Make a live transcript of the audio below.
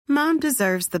Mom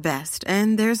deserves the best,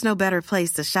 and there's no better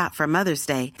place to shop for Mother's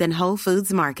Day than Whole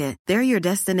Foods Market. They're your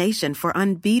destination for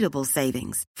unbeatable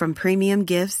savings, from premium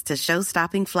gifts to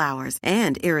show-stopping flowers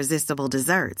and irresistible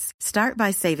desserts. Start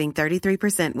by saving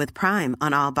 33% with Prime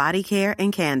on all body care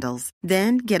and candles.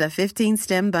 Then get a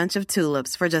 15-stem bunch of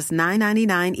tulips for just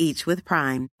 $9.99 each with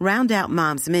Prime. Round out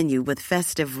Mom's menu with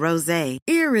festive rosé,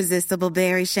 irresistible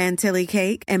berry chantilly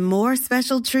cake, and more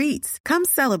special treats. Come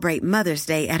celebrate Mother's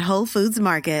Day at Whole Foods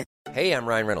Market. Hey, I'm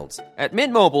Ryan Reynolds. At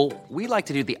Mint Mobile, we like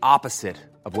to do the opposite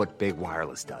of what Big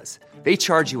Wireless does. They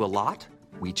charge you a lot,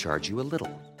 we charge you a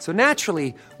little. So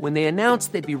naturally, when they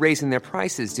announced they'd be raising their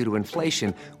prices due to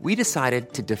inflation, we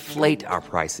decided to deflate our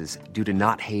prices due to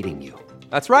not hating you.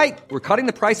 That's right. We're cutting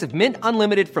the price of Mint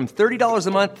Unlimited from $30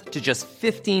 a month to just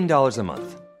 $15 a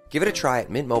month. Give it a try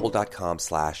at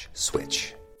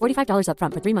mintmobile.com/switch. $45 up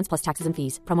front for 3 months plus taxes and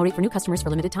fees. Promo rate for new customers for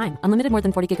limited time. Unlimited more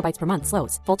than 40 gigabytes per month.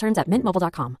 Slows full terms at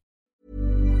mintmobile.com.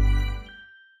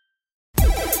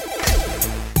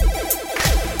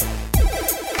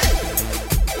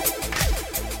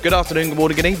 Good afternoon, good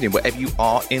morning, good evening, wherever you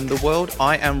are in the world.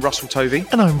 I am Russell Tovey.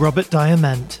 And I'm Robert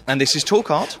Diamant. And this is Talk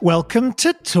Art. Welcome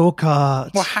to Talk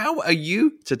Art. Well, how are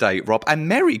you today, Rob? And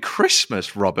Merry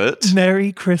Christmas, Robert.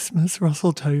 Merry Christmas,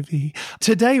 Russell Tovey.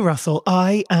 Today, Russell,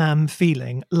 I am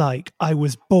feeling like I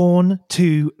was born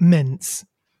to mince.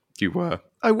 You were.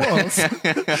 I was.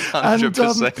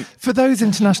 100%. And for those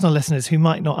international listeners who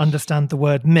might not understand the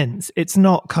word mince, it's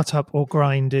not cut up or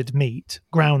grinded meat.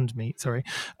 Ground meat, sorry.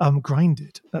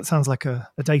 Grinded. That sounds like a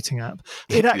dating app.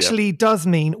 It actually does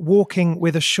mean walking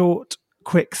with a short,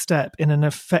 quick step in an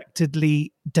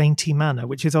affectedly dainty manner,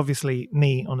 which is obviously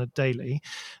me on a daily.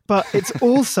 But it's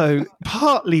also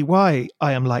partly why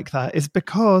I am like that is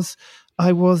because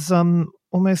I was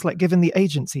almost like given the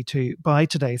agency to by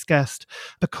today's guest,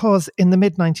 because in the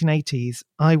mid-1980s,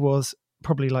 I was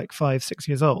probably like 5-6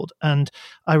 years old. And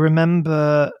I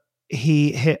remember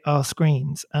he hit our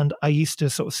screens and I used to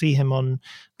sort of see him on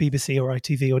BBC or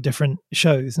ITV or different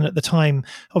shows. And at the time,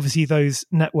 obviously those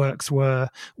networks were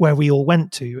where we all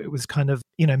went to. It was kind of,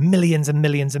 you know, millions and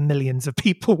millions and millions of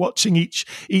people watching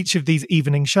each of these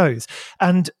evening shows.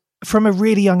 And from a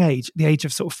really young age, the age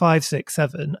of sort of 5, 6,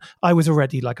 7, I was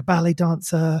already like a ballet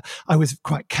dancer. I was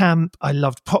quite camp. I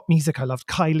loved pop music. I loved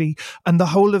Kylie. And the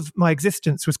whole of my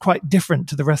existence was quite different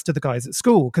to the rest of the guys at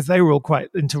school because they were all quite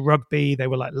into rugby. They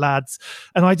were like lads.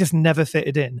 And I just never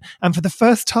fitted in. And for the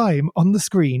first time on the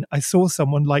screen, I saw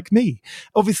someone like me.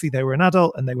 Obviously, they were an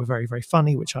adult and they were very, very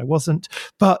funny, which I wasn't.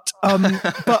 But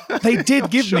they did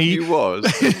give me... You was.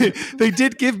 They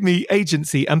did give me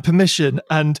agency and permission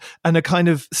and a kind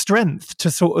of strength to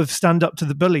sort of stand up to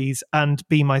the bullies and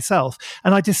be myself.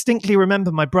 And I distinctly remember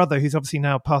my brother, who's obviously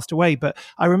now passed away, but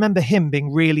I remember him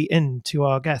being really into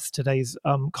our guest today's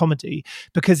comedy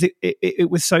because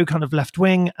it was so kind of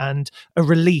left-wing and a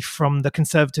relief from the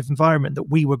conservative environment that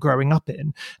we were growing up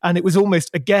in. And it was almost,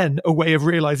 again, a way of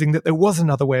realizing that there was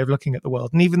another way of looking at the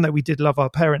world. And even though we did love our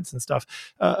parents and stuff,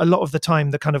 a lot of the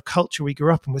time, the kind of culture we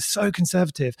grew up in was so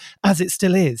conservative, as it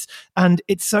still is. And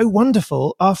it's so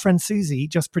wonderful. Our friend Susie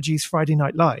just produced Friday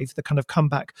Night Live, the kind of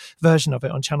comeback version of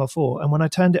it on Channel 4. And when I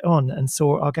turned it on and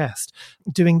saw our guest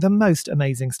doing the most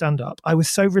amazing stand-up, I was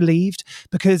so relieved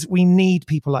because we need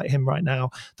people like him right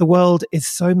now. The world is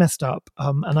so messed up.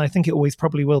 And I think it always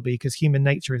probably will be because human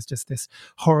nature is just this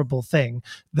horrible thing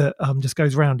that just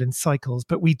goes around in cycles.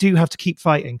 But we do have to keep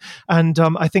fighting. And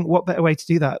I think what better way to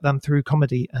do that than through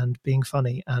comedy and being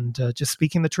funny and just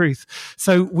speaking the truth.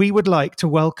 So we would like to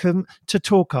welcome to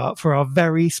Talk Art for our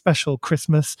very special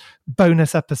Christmas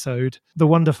bonus episode, the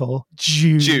wonderful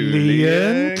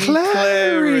Julian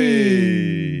Clary.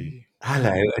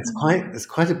 Hello, it's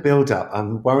quite a build-up.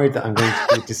 I'm worried that I'm going to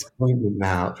be a disappointment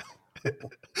now.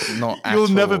 Not at You'll all.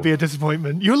 never be a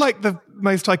disappointment. You're like the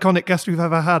most iconic guest we've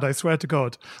ever had, I swear to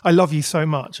God. I love you so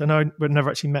much. I know we've never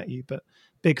actually met you, but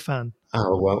big fan.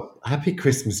 Oh, well, happy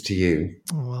Christmas to you.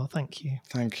 Oh, well, thank you.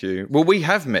 Thank you. Well, we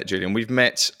have met, Julian. We've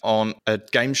met on a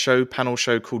game show, panel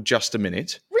show called Just a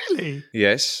Minute. Really?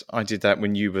 Yes, I did that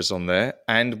when you was on there.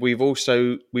 And we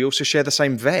also share the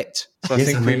same vet. So Yes,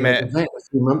 I think we met... a few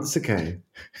months ago.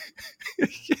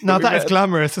 Now that is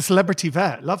glamorous. A celebrity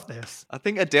vet. Love this. I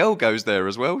think Adele goes there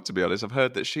as well, to be honest. I've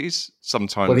heard that she's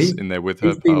sometimes in there with her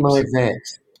He's been pups. my vet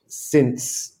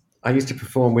since I used to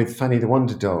perform with Fanny the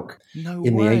Wonder Dog No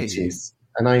in way. the 80s.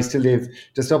 And I used to live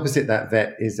just opposite that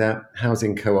vet is a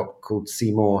housing co-op called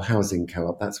Seymour Housing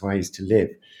Co-op. That's where I used to live.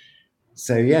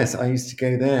 So, yes, I used to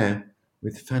go there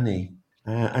with Fanny.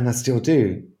 And I still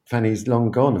do. Fanny's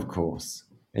long gone, of course.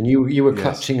 And you were Yes.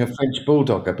 clutching a French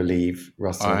bulldog, I believe,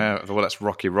 Russell. I have, well, that's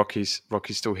Rocky. Rocky's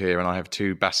still here, and I have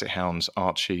 2 Basset hounds,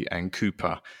 Archie and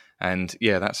Cooper. And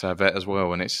yeah, that's our vet as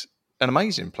well, and it's an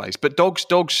amazing place. But dogs.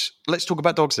 Let's talk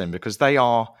about dogs then, because they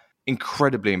are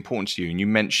incredibly important to you. And you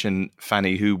mentioned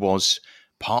Fanny, who was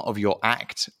part of your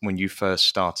act when you first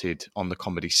started on the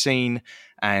comedy scene,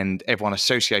 and everyone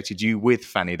associated you with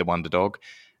Fanny the Wonder Dog.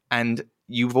 And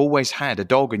you've always had a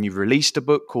dog, and you've released a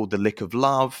book called The Lick of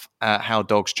Love, How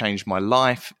Dogs Changed My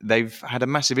Life. They've had a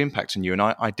massive impact on you, and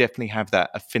I definitely have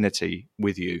that affinity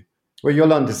with you. Well,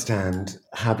 you'll understand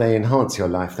how they enhance your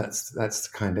life. That's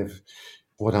kind of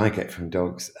what I get from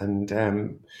dogs. And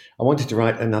I wanted to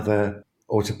write another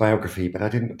autobiography, but I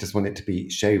didn't just want it to be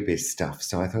showbiz stuff.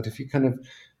 So I thought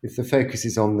if the focus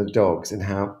is on the dogs and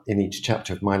how in each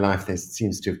chapter of my life there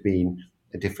seems to have been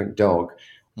a different dog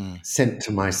sent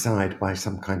to my side by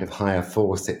some kind of higher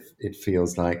force, it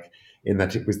feels like, in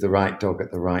that it was the right dog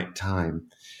at the right time.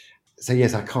 So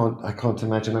yes, I can't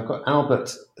imagine. I've got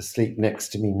Albert asleep next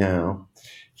to me now.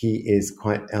 He is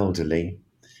quite elderly,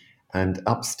 and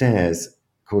upstairs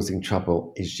causing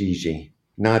trouble is Gigi.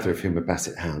 Neither of whom are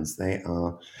Basset hounds. They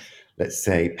are, let's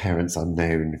say, parents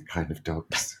unknown kind of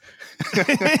dogs.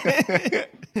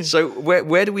 So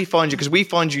where do we find you? Because we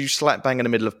find you slap bang in the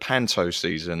middle of Panto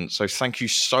season. So thank you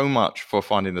so much for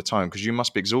finding the time, because you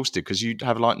must be exhausted, because you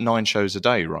have like 9 shows a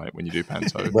day, right, when you do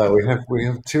Panto? Well, we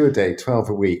have 2 a day, 12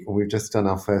 a week, and we've just done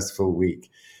our first full week.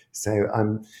 So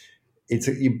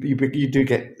you do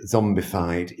get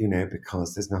zombified,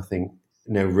 because there's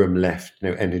no room left,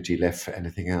 no energy left for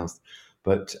anything else.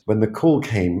 But when the call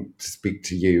came to speak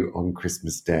to you on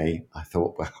Christmas Day, I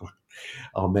thought, well,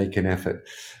 I'll make an effort,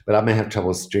 but I may have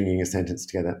trouble stringing a sentence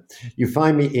together. You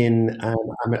find me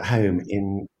I'm at home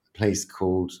in a place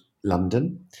called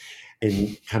London,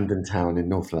 in Camden Town in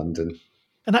North London.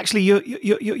 And actually,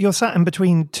 you're sat in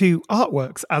between 2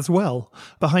 artworks as well.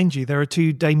 Behind you, there are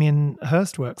 2 Damien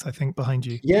Hirst works, I think, behind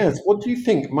you. Yes. What do you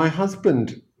think? My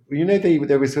husband, they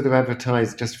were sort of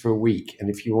advertised just for a week, and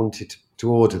if you wanted to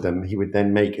order them, he would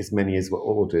then make as many as were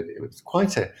ordered. It was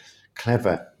quite a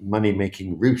clever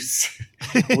money-making ruse.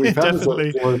 We've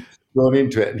Definitely gone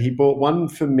into it, and he bought one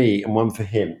for me and one for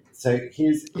him. So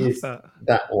his is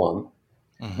that one,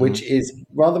 which is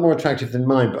rather more attractive than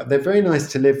mine, but they're very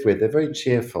nice to live with. They're very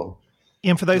cheerful.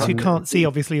 And for those who can't see,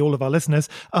 obviously all of our listeners,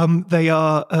 they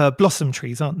are blossom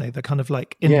trees, aren't they? They're kind of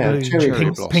like in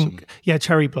bloom, pink,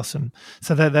 cherry blossom.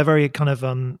 So they're very kind of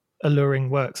alluring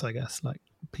works, I guess. Like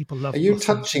people love. Are you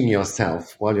blossom. touching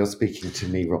yourself while you're speaking to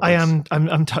me, Robert? I am.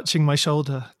 I'm touching my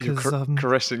shoulder because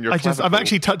caressing your. I'm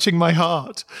actually touching my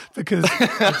heart because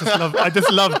I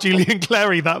just love Julian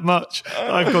Clary that much.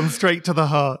 I've gone straight to the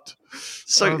heart.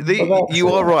 So you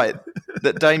are right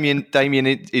that Damien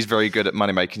is very good at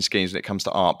money making schemes when it comes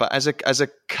to art. But as a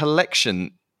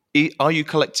collection, are you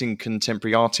collecting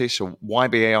contemporary artists or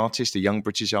YBA artists, the Young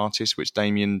British artists, which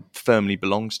Damien firmly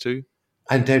belongs to?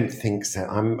 I don't think so.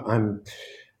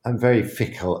 I'm very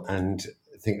fickle and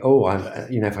think,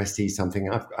 if I see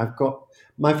something, I've got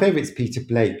my favourite's Peter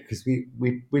Blake, because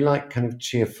we like kind of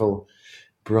cheerful,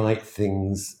 bright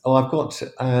things. Oh, I've got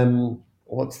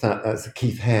what's that? That's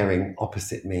Keith Haring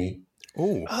opposite me.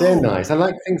 Oh, they're nice. I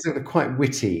like things that are quite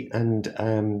witty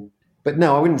and. But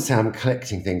no, I wouldn't say I'm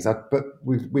collecting things. But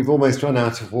we've almost run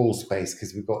out of wall space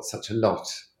because we've got such a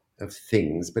lot of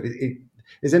things. But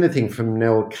there's anything from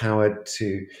Noel Coward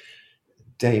to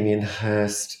Damien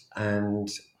Hirst, and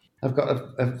I've got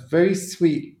a very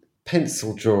sweet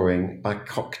pencil drawing by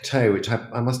Cocteau, which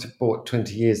I must have bought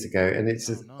 20 years ago, and it's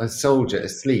a soldier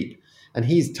asleep, and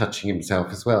he's touching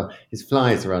himself as well. His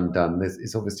flies are undone.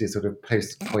 It's obviously a sort of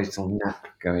post-coital nap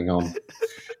going on,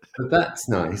 but that's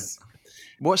nice.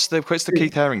 What's the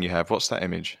Keith Haring you have? What's that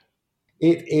image?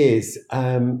 It is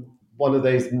one of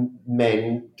those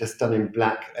men just done in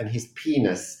black, and his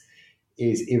penis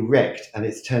is erect, and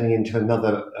it's turning into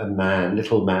another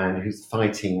little man who's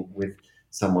fighting with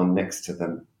someone next to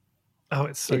them. Oh,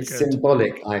 it's so good. It's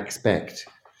symbolic, I expect.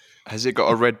 Has it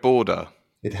got a red border?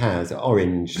 It has,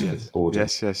 orange border.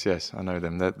 Yes. I know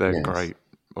them. They're great.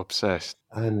 Obsessed.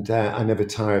 And I never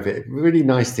tire of it. Really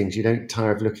nice things you don't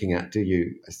tire of looking at, do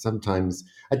you? Sometimes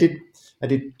I did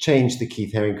change the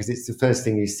Keith Haring because it's the first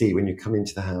thing you see when you come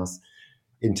into the house,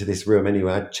 into this room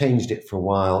anyway. I changed it for a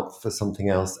while for something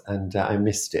else, and I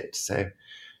missed it, so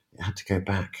I had to go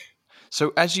back.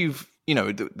 So as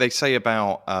they say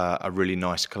about a really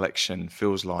nice collection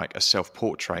feels like a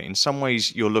self-portrait. In some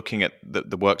ways, you're looking at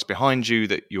the works behind you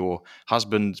that your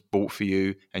husband bought for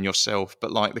you and yourself.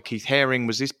 But like the Keith Haring,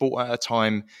 was this bought at a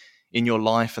time in your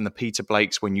life and the Peter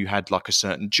Blakes when you had like a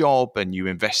certain job and you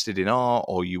invested in art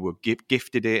or you were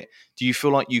gifted it? Do you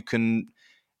feel like you can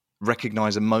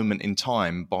recognize a moment in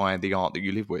time by the art that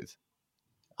you live with?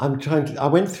 I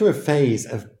went through a phase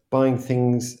of buying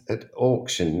things at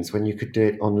auctions when you could do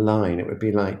it online. It would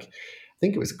be like, I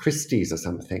think it was Christie's or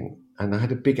something. And I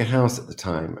had a bigger house at the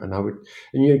time, and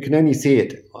you can only see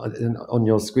it on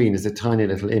your screen as a tiny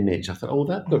little image. I thought, oh,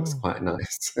 that looks quite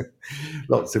nice.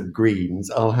 Lots of greens.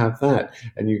 I'll have that.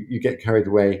 And you get carried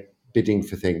away bidding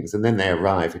for things, and then they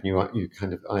arrive, and you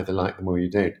kind of either like them or you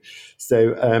don't.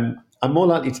 So I'm more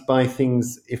likely to buy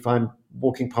things if I'm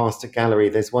walking past a gallery.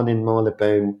 There's one in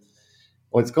Marylebone.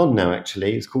 Well, it's gone now,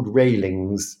 actually. It's called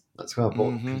Railings. That's where I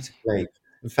bought Peter Blake.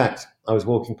 In fact, I was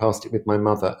walking past it with my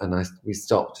mother, and we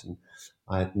stopped, and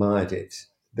I admired it.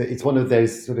 It's one of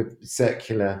those sort of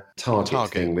circular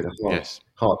target thing with a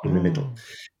heart in the middle.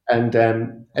 And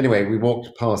anyway, we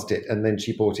walked past it, and then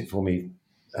she bought it for me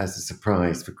as a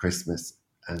surprise for Christmas.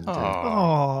 And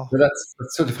so that's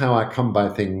sort of how I come by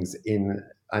things.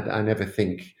 I never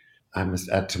think I must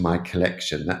add to my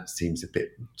collection. That seems a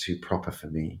bit too proper for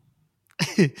me.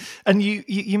 And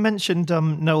you mentioned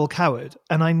Noel Coward,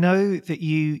 and I know that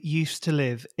you used to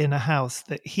live in a house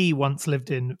that he once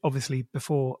lived in, obviously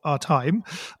before our time.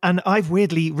 And I've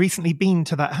weirdly recently been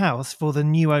to that house for the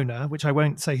new owner, which I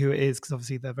won't say who it is because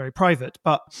obviously they're very private.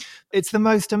 But it's the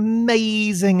most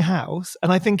amazing house,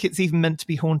 and I think it's even meant to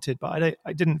be haunted. But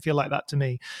I didn't feel like that to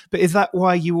me. But is that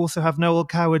why you also have Noel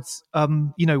Coward's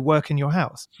work in your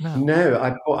house? No,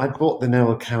 I bought the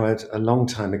Noel Coward a long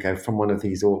time ago from one of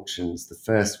these auctions. The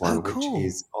first one, which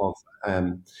is of,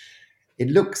 it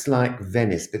looks like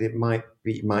Venice, but it might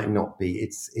not be.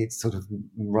 It's sort of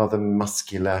rather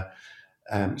muscular,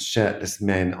 shirtless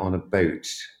men on a boat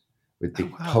with big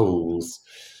poles.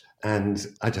 And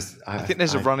I think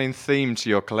there's a running theme to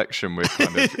your collection with kind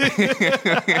of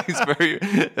it's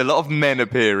a lot of men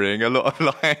appearing, a lot of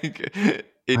like. I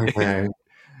know.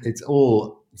 It's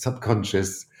all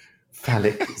subconscious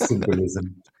phallic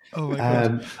symbolism. Oh my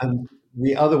God. And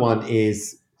the other one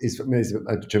is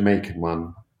a Jamaican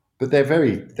one, but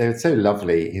they're so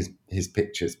lovely, his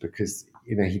pictures, because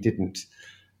he didn't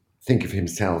think of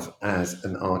himself as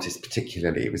an artist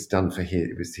particularly. It was done for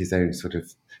his own sort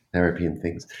of therapy and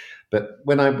things. But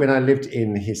when I lived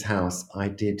in his house,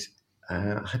 I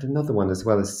had another one as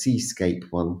well, a seascape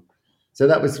one. So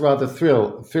that was rather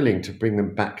thrilling to bring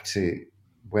them back to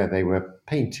where they were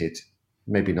painted.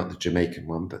 Maybe not the Jamaican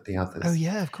one, but the others. Oh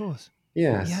yeah, of course.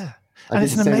 Yes. Yeah. And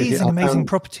it's an amazing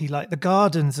property. Like the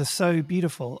gardens are so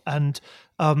beautiful, and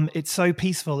it's so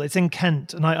peaceful. It's in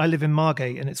Kent, and I live in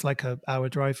Margate, and it's like an hour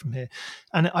drive from here.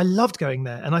 And I loved going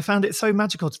there, and I found it so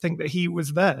magical to think that he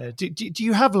was there. Do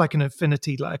you have like an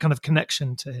affinity, like a kind of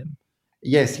connection to him?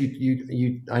 Yes,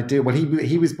 I do. Well,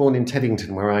 he was born in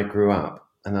Teddington, where I grew up,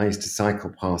 and I used to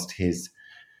cycle past there's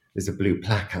a blue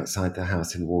plaque outside the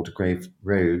house in Waldegrave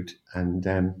Road. And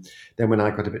then when I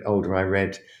got a bit older, I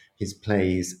read his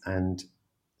plays, and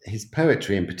his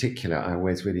poetry in particular I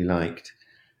always really liked.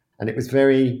 And it was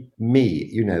very me,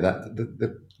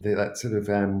 that sort of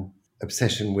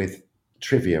obsession with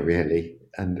trivia, really,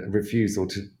 and refusal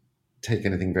to take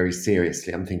anything very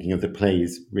seriously. I'm thinking of the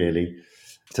plays, really.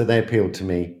 So they appealed to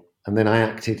me. And then I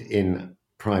acted in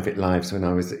Private Lives when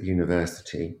I was at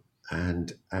university.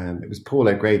 And it was Paul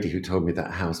O'Grady who told me that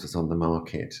house was on the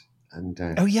market. And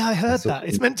oh yeah, I heard that.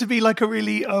 It's meant to be like a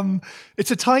really, it's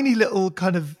a tiny little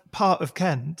kind of part of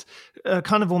Kent,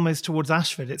 kind of almost towards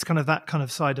Ashford. It's kind of that kind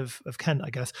of side of Kent,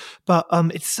 I guess. But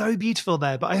it's so beautiful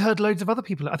there. But I heard loads of other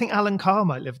people. I think Alan Carr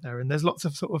might live there, and there's lots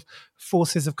of sort of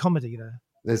forces of comedy there.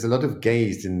 There's a lot of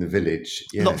gays in the village.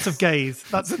 Yes. Lots of gays.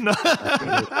 That's enough.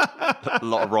 A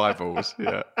lot of rivals.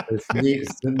 Yeah. It's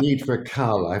the need for a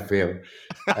cull, I feel.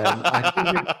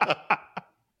 I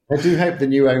do hope the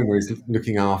new owner is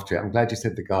looking after it. I'm glad you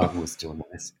said the garden was still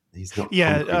nice. He's not.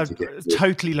 Yeah,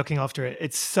 totally looking after it.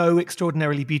 It's so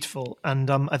extraordinarily beautiful,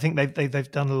 and I think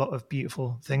they've done a lot of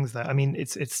beautiful things there. I mean,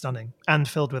 it's stunning and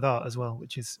filled with art as well,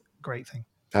 which is a great thing.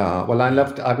 Well,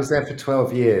 I was there for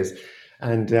 12 years,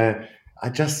 and I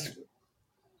just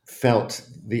felt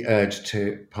the urge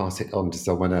to pass it on to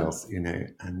someone else,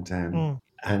 and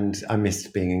I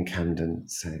missed being in Camden.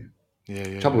 So,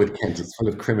 trouble with Kent, it's full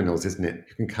of criminals, isn't it?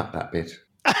 You can cut that bit.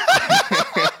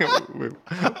 we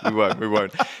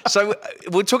won't. So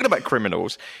we're talking about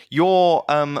criminals. Your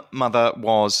mother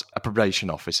was a probation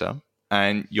officer,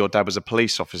 and your dad was a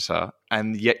police officer,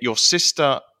 and yet your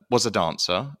sister was a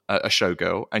dancer, a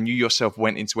showgirl, and you yourself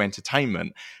went into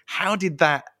entertainment. How did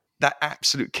that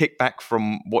absolute kickback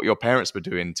from what your parents were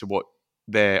doing to what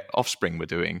their offspring were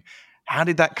doing, how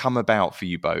did that come about for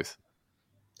you both?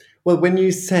 Well, when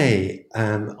you say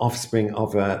offspring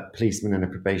of a policeman and a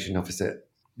probation officer,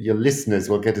 your listeners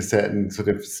will get a certain sort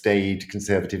of staid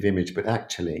conservative image, but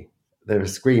actually they're a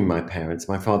Scream, my parents.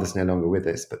 My father's no longer with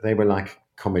us, but they were like a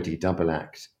comedy double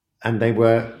act. And they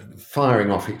were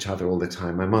firing off each other all the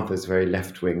time. My mother's very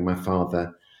left-wing. My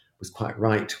father was quite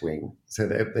right-wing. So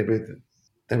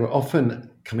they were often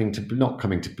not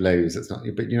coming to blows. That's not,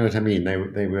 but you know what I mean.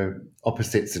 They were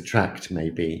opposites attract,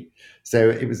 maybe.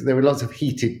 So there were lots of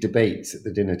heated debates at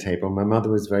the dinner table. My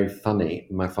mother was very funny,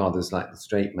 and my father's like the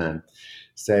straight man.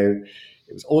 So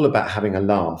it was all about having a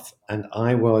laugh. And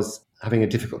I was having a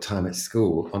difficult time at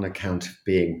school on account of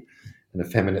being an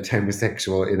effeminate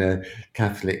homosexual in a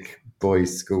Catholic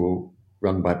boys' school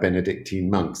run by Benedictine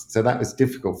monks. So that was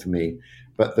difficult for me.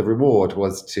 But the reward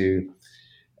was to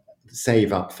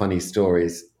save up funny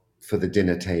stories for the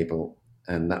dinner table.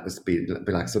 And that was be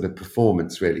like sort of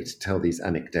performance, really, to tell these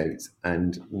anecdotes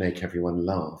and make everyone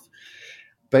laugh.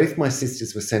 Both my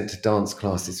sisters were sent to dance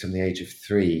classes from the age of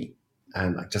 3.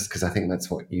 Just because I think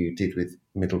that's what you did with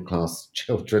middle-class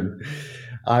children.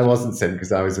 I wasn't sent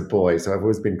because I was a boy, so I've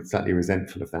always been slightly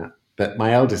resentful of that. But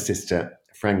my elder sister,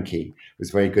 Frankie, was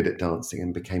very good at dancing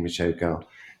and became a showgirl.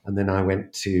 And then I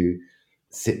went to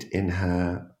sit in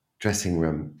her dressing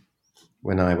room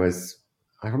when I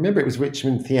remember it was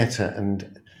Richmond Theatre,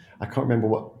 and I can't remember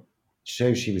what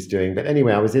show she was doing. But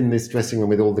anyway, I was in this dressing room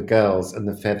with all the girls and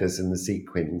the feathers and the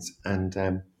sequins. And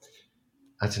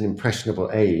at an impressionable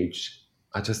age,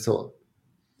 I just thought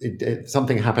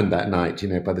something happened that night. You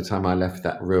know, by the time I left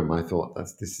that room, I thought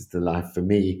this is the life for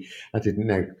me. I didn't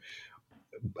know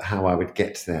how I would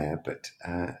get there, but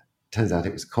turns out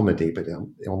it was comedy. But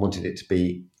I wanted it to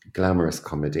be glamorous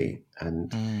comedy,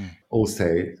 and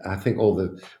also I think all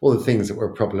the things that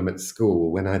were a problem at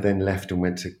school. When I then left and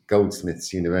went to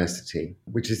Goldsmiths University,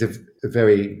 which is a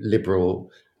very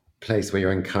liberal place where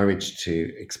you're encouraged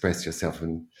to express yourself,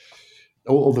 and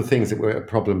all the things that were a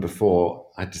problem before,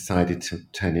 I decided to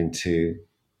turn into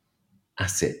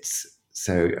assets.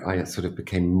 So I sort of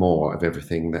became more of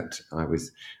everything that I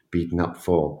was beaten up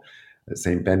for at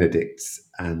St. Benedict's.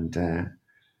 And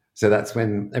so that's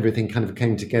when everything kind of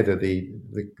came together,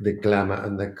 the glamour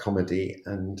and the comedy.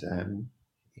 And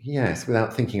yes,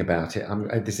 without thinking about it,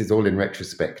 this is all in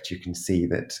retrospect. You can see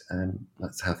that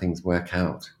that's how things work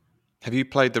out. Have you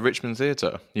played the Richmond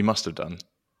Theatre? You must have done.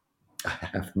 I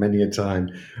have many a time.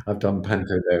 I've done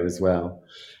panto there as well.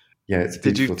 Yeah, it's a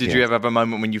beautiful Did you ever have a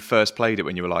moment when you first played it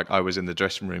when you were like, I was in the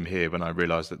dressing room here when I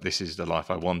realised that this is the life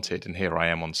I wanted, and here I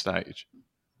am on stage?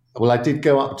 Well, I did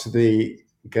go up to the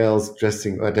girls'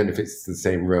 dressing. I don't know if it's the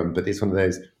same room, but it's one of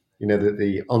those. You know,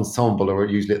 the ensemble are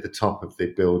usually at the top of the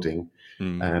building,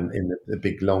 in the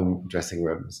big long dressing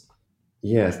rooms.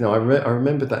 Yes, no, I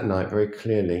remember that night very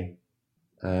clearly.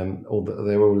 They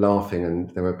were all laughing,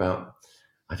 and there were about,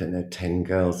 I don't know, 10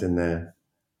 girls in there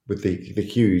with the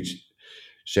huge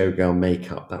showgirl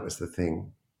makeup. That was the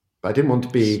thing. But I didn't want to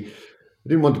be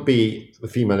the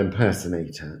female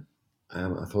impersonator.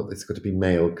 I thought there's got to be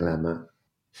male glamour.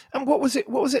 And what was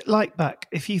it like back,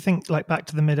 if you think like back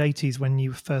to the mid-80s when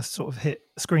you first sort of hit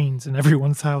screens in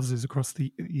everyone's houses across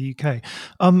the UK?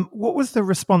 What was the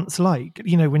response like,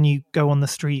 you know, when you go on the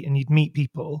street and you'd meet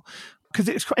people?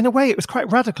 Because in a way, it was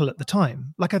quite radical at the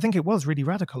time. Like, I think it was really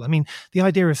radical. I mean, the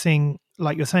idea of seeing,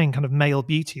 like you're saying, kind of male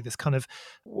beauty, this kind of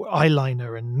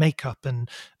eyeliner and makeup and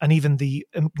even the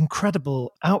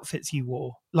incredible outfits you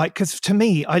wore. Like, because to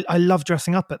me, I love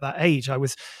dressing up at that age. I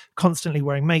was constantly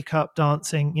wearing makeup,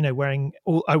 dancing, you know,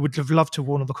 I would have loved to have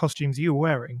worn all the costumes you were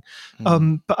wearing.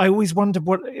 But I always wondered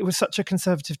it was such a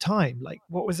conservative time. Like,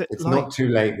 what was it like? It's not too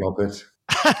late, Robert.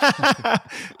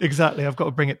 Exactly. I've got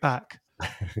to bring it back.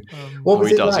 He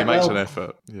does. He makes an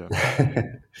effort. Yeah.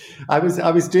 I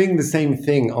was doing the same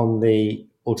thing on the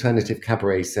alternative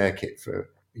cabaret circuit for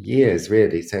years,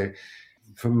 really. So,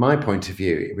 from my point of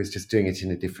view, it was just doing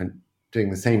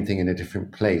the same thing in a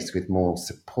different place with more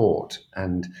support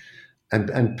and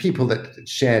people that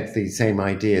shared the same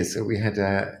ideas. So we had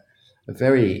a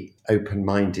very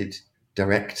open-minded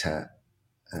director,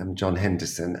 John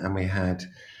Henderson, and we had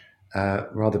a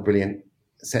rather brilliant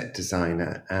set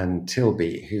designer, Anne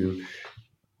Tilby, who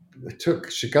took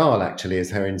Chagall actually as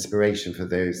her inspiration for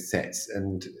those sets,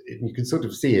 and you can sort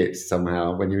of see it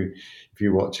somehow if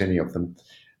you watch any of them.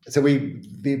 So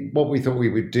what we thought we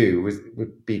would do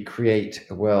would be create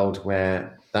a world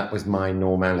where that was my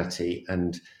normality,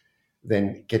 and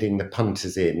then getting the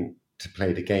punters in to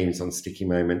play the games on Sticky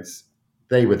Moments.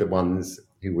 They were the ones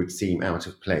who would seem out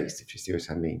of place, if you see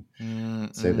what I mean.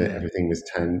 So that everything was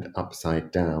turned upside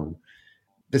down.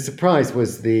 The surprise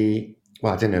was I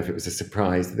don't know if it was a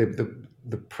surprise.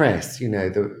 The press, you know,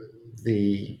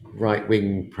 the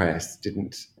right-wing press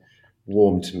didn't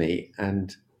warm to me.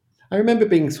 And I remember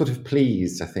being sort of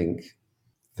pleased, I think,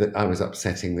 that I was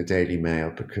upsetting the Daily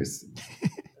Mail, because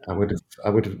I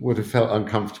would have felt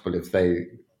uncomfortable if they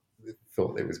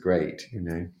thought it was great, you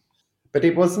know. But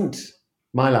it wasn't,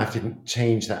 my life didn't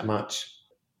change that much.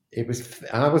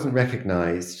 I wasn't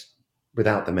recognised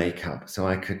without the makeup, so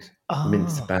I could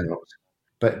mince about.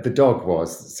 But the dog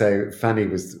was, so Fanny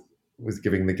was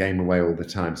giving the game away all the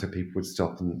time, so people would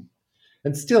stop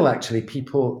and still actually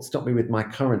people stop me with my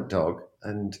current dog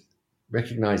and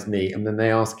recognise me, and then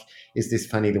they ask, is this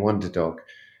Fanny the Wonder Dog,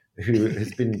 who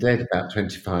has been dead about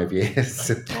 25 years.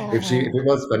 If it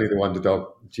was Fanny the Wonder Dog,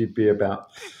 she'd be about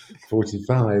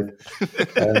 45.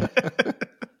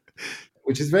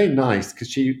 Which is very nice, because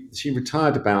she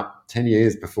retired about 10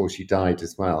 years before she died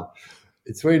as well.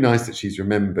 It's very nice that she's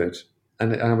remembered.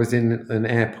 And I was in an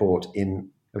airport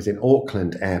I was in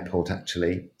Auckland Airport,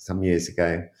 actually, some years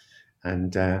ago.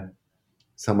 And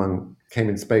someone came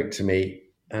and spoke to me,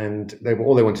 and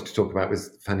all they wanted to talk about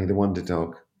was Fanny the Wonder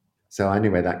Dog. So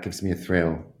anyway, that gives me a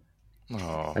thrill.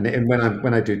 Oh. And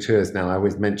when I do tours now, I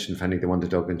always mention Fanny the Wonder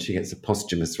Dog, and she gets a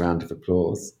posthumous round of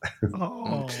applause.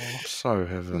 Oh, so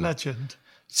heaven. Legend.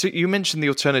 So you mentioned the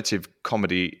alternative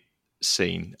comedy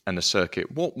scene and the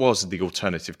circuit. What was the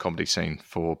alternative comedy scene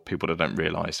for people that don't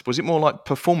realise? Was it more like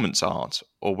performance art,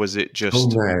 or was it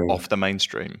just off the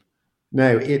mainstream?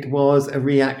 No, it was a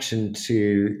reaction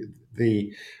to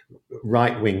the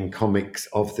right-wing comics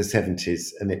of the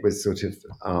 70s, and it was sort of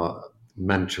our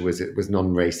mantra was it was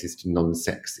non-racist and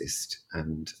non-sexist,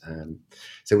 and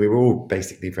so we were all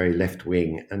basically very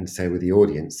left-wing, and so were the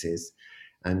audiences,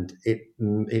 and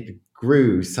it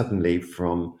grew suddenly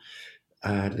from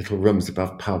little rooms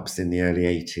above pubs in the early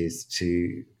 80s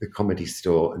to the Comedy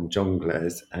Store and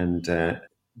Jongleurs, and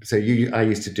so I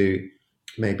used to do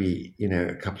maybe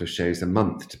a couple of shows a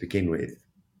month to begin with,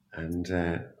 and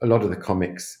a lot of the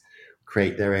comics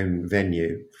create their own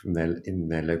venue in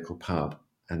their local pub,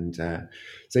 and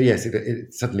so yes,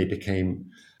 it suddenly became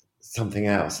something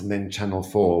else. And then Channel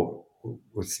 4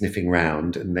 was sniffing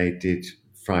round, and they did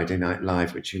Friday Night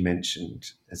Live, which you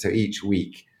mentioned, and so each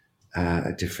week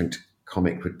a different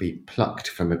comic would be plucked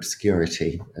from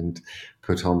obscurity and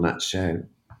put on that show.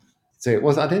 So it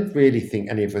was, I don't really think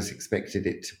any of us expected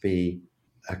it to be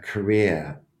a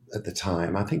career at the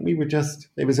time. I think we were just,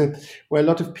 where a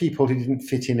lot of people who didn't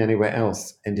fit in anywhere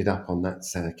else ended up on that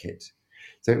circuit.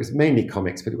 So it was mainly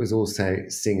comics, but it was also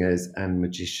singers and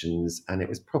magicians, and it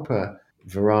was proper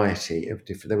variety of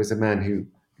different. There was a man who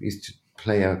used to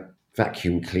play a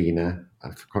vacuum cleaner. I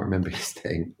can't remember his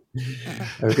name.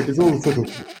 It was all sort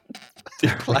of. He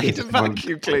played a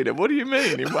vacuum cleaner. What do you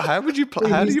mean? How would you play?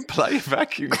 How do you play a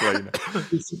vacuum cleaner?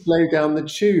 He used to blow down the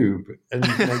tube and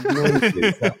make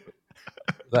noises.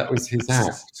 That was his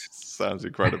act. Sounds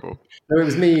incredible. No, it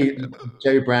was me,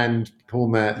 Joe Brand, Paul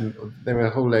Merton. There were a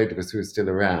whole load of us who were still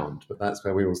around, but that's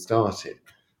where we all started.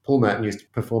 Paul Merton used to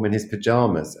perform in his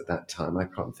pajamas at that time. I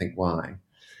can't think why.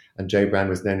 And Joe Brand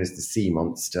was known as the Sea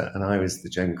Monster, and I was the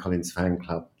Joan Collins fan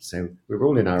club. So we were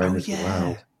all in our own little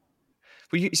world.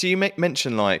 Well, so you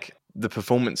mentioned like the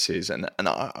performances, and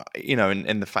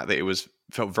in the fact that it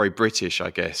felt very British,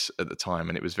 I guess, at the time,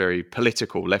 and it was very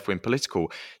political, left-wing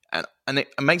political, and it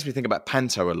makes me think about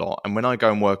Panto a lot. And when I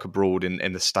go and work abroad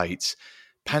in the States,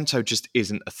 Panto just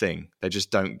isn't a thing. They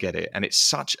just don't get it, and it's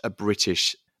such a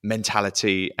British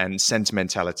mentality and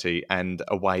sentimentality and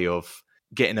a way of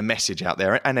getting a message out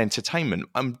there and entertainment.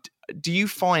 Do you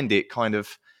find it kind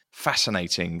of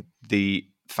fascinating, the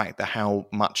fact that how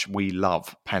much we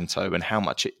love Panto and how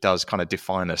much it does kind of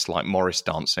define us? Like Morris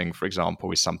dancing, for example,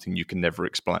 is something you can never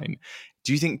explain.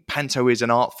 Do you think Panto is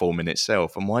an art form in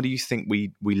itself, and why do you think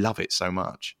we love it so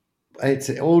much? It's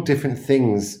all different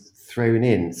things thrown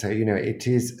in. So, it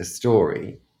is a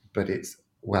story, but it's,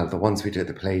 well, the ones we do at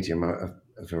the Palladium are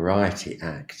a variety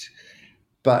act,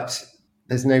 but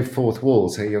there's no fourth wall.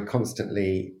 So you're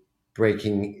constantly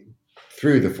breaking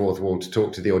through the fourth wall to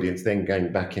talk to the audience, then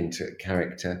going back into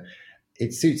character.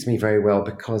 It suits me very well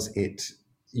because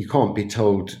you can't be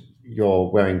told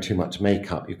you're wearing too much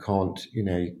makeup. You can't,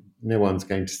 no one's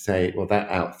going to say, well, that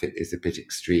outfit is a bit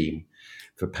extreme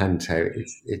for Panto.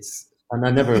 And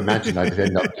I never imagined I could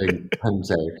end up doing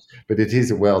Panto, but it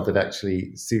is a world that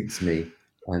actually suits me.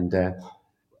 And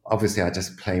obviously I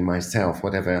just play myself,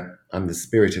 whatever. I'm the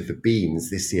spirit of the beans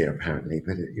this year, apparently,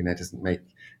 but it doesn't make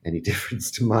any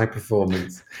difference to my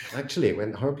performance. Actually, it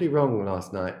went horribly wrong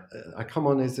last night. I come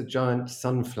on as a giant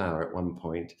sunflower at one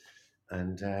point,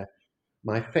 and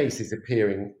my face is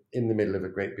appearing in the middle of a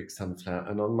great big sunflower,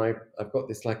 and I've got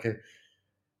this like a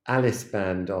Alice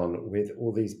band on with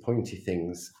all these pointy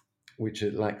things which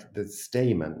are like the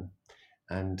stamen.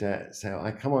 And so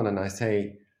I come on and I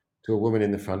say to a woman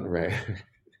in the front row,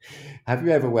 have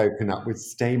you ever woken up with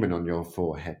stamen on your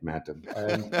forehead, madam?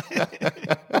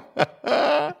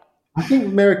 I think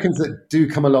Americans that do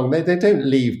come along, they don't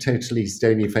leave totally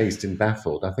stony-faced and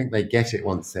baffled. I think they get it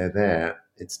once they're there.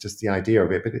 It's just the idea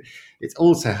of it. But it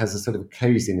also has a sort of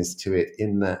coziness to it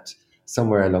in that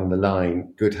somewhere along the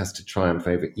line, good has to triumph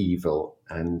over evil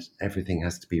and everything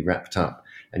has to be wrapped up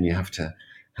and you have to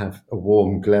have a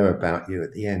warm glow about you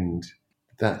at the end.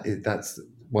 That's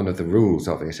one of the rules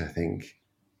of it, I think.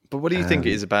 But what do you think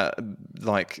it is about,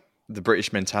 like, the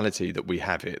British mentality that we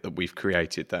have it, that we've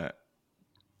created that?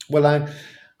 Well,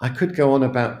 I could go on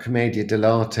about Commedia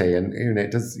dell'arte, and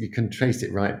you can trace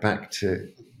it right back to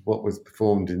what was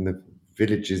performed in the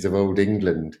villages of old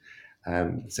England.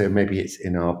 So maybe it's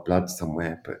in our blood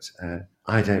somewhere, but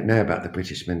I don't know about the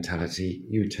British mentality.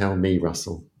 You tell me,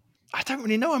 Russell. I don't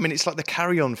really know. I mean, it's like the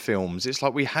Carry On films. It's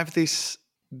like we have this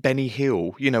Benny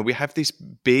Hill, we have this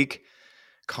big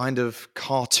kind of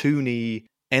cartoony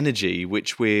energy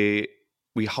which we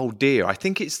hold dear. I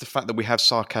think it's the fact that we have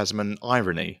sarcasm and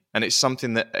irony, and it's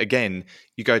something that, again,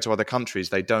 you go to other countries,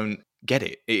 they don't get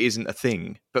it. It isn't a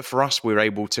thing. But for us, we're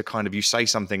able to kind of, you say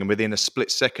something and within a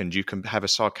split second, you can have a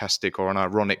sarcastic or an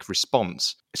ironic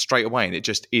response straight away, and it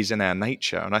just is in our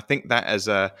nature. And I think that as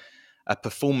a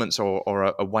performance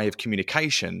or a way of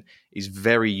communication is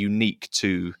very unique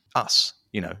to us,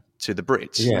 to the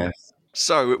Brits. Yes.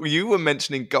 So you were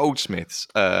mentioning Goldsmiths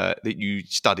that you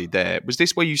studied there. Was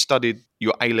this where you studied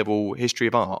your A-level history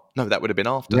of art? No, that would have been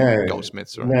after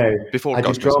Goldsmiths. Right? No, before I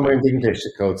Goldsmiths. did drama and English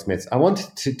at Goldsmiths. I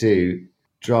wanted to do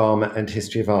drama and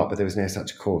history of art, but there was no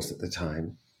such course at the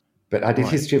time. But I did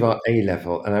history of art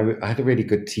A-level, and I had a really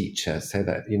good teacher, so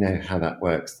that how that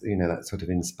works. That sort of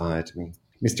inspired me.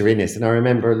 Mr. Innes, and I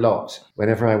remember a lot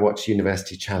whenever I watch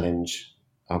University Challenge,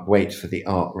 I'd wait for the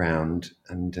art round,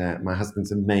 and my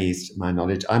husband's amazed at my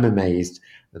knowledge. I'm amazed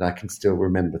that I can still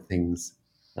remember things.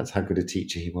 That's how good a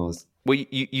teacher he was. Well,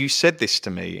 you said this to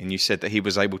me, and you said that he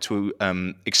was able to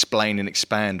explain and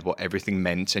expand what everything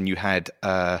meant, and you had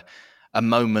a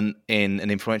moment in an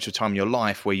influential time in your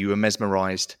life where you were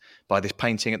mesmerised by this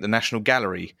painting at the National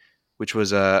Gallery, which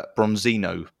was a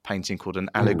Bronzino painting called An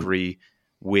Allegory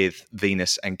with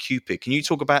Venus and Cupid. Can you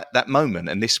talk about that moment?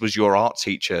 And this was your art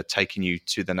teacher taking you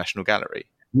to the National Gallery?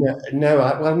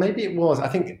 Well, maybe it was. I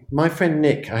think my friend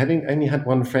Nick, I only had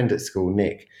one friend at school,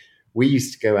 Nick. We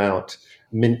used to go out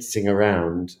mincing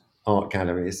around art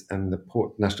galleries and the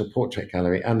National Portrait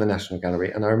Gallery and the National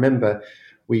Gallery. And I remember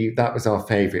that was our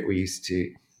favourite. We used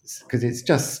to, because it's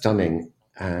just stunning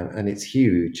and it's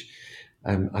huge.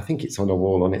 I think it's on a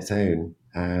wall on its own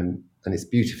and it's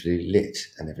beautifully lit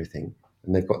and everything.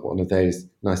 And they've got one of those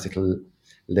nice little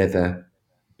leather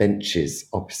benches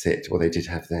opposite, or they did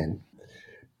have then.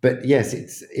 But yes,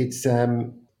 you're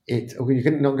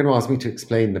not going to ask me to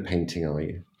explain the painting, are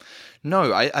you?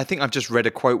 No, I think I've just read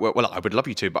a quote where, well, I would love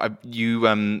you to, but you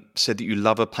said that you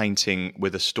love a painting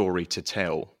with a story to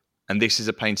tell. And this is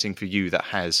a painting for you that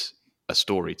has a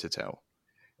story to tell.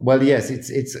 Well, yes,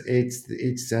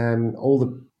 it's all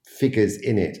the figures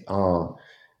in it are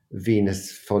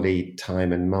Venus, Folly,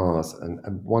 Time, and Mars, and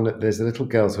there's a little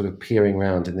girl sort of peering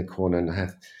around in the corner,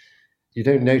 and you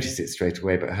don't notice it straight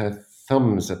away, but her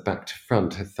thumbs are back to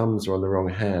front. Her thumbs are on the wrong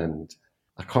hand.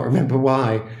 I can't remember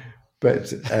why,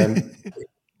 but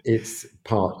it's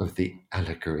part of the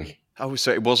allegory. Oh,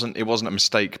 so it wasn't a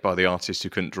mistake by the artist who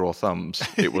couldn't draw thumbs.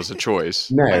 It was a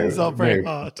choice. No, it's not very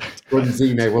hard.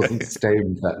 Bronzino wasn't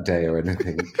stoned that day or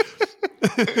anything.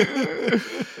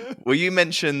 Well, you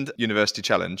mentioned University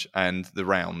Challenge and the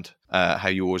round, how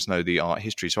you always know the art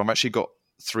history. So I've actually got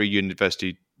 3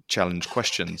 University Challenge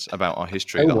questions about our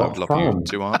history that I would love you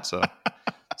to answer.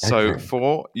 So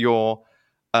for your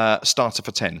starter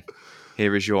for 10,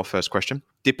 here is your first question.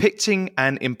 Depicting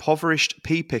an impoverished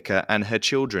pea picker and her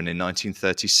children in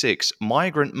 1936,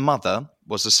 Migrant Mother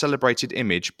was a celebrated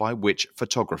image by which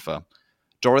photographer?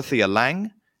 Dorothea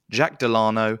Lange, Jacques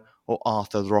Delano, or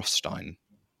Arthur Rothstein?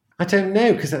 I don't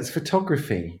know, because that's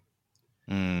photography.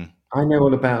 I know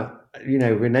all about,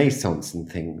 Renaissance and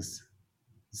things.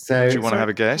 So, do you want to have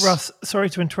a guess? Russ, sorry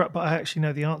to interrupt, but I actually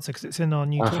know the answer because it's in our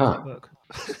new Talk Art book.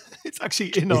 It's actually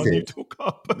in our new Talk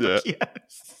Art book,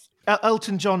 yes.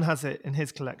 Elton John has it in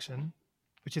his collection,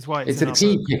 which is why it's in a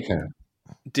pea picker.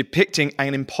 Depicting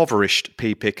an impoverished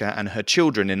pea picker and her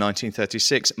children in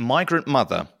 1936, Migrant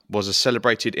Mother was a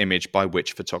celebrated image by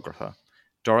which photographer?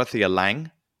 Dorothea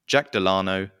Lange, Jacques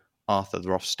Delano, Arthur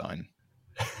Rothstein?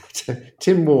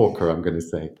 Tim Walker, I'm going to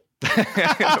say.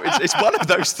 It's one of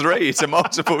those three. It's a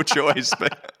multiple choice,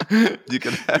 but you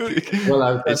can have.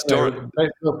 Well, It's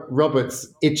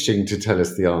Robert's itching to tell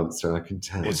us the answer. I can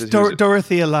tell. It's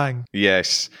Dorothea Lange.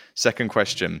 Yes. Second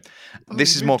question.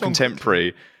 This is we've more done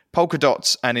contemporary. Polka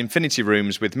dots and infinity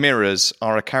rooms with mirrors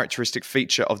are a characteristic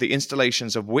feature of the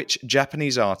installations of which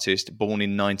Japanese artist born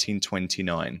in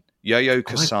 1929? Yayoi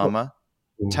Kusama,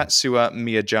 Tatsuya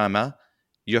Miyajima,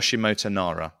 Yoshimoto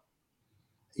Nara.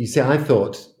 You see, I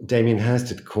thought Damien Hirst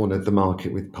had cornered the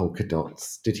market with polka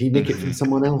dots. Did he nick it from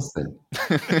someone else then?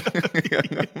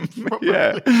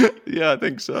 Yeah, I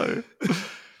think so.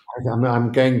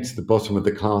 I'm going to the bottom of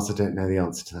the class. I don't know the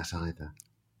answer to that either.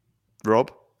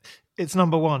 Rob? It's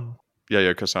number one.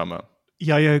 Yayoi Kusama.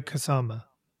 Yayoi Kusama.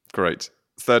 Great.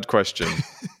 Third question.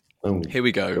 Oh, Here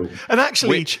we go. cool. And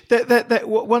actually,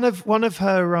 one of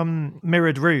her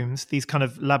mirrored rooms, these kind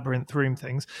of labyrinth room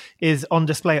things, is on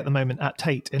display at the moment at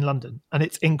Tate in London, and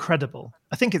it's incredible.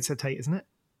 I think it's a Tate, isn't it?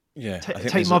 Yeah, I think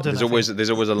Tate Modern. there's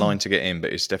always a line to get in,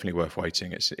 but it's definitely worth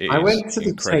waiting. I went to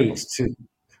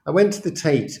the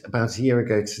Tate about a year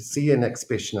ago to see an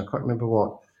exhibition. I can't remember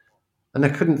what, and I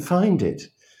couldn't find it.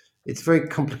 It's a very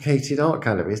complicated art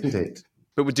gallery, isn't it?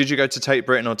 But did you go to Tate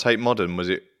Britain or Tate Modern? Was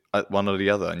it one or the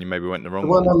other, and you maybe went the wrong The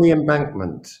one on the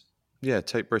Embankment. Yeah,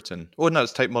 Tate Britain. Or no,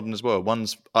 it's Tate Modern as well.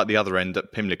 One's at the other end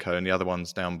at Pimlico, and the other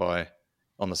one's down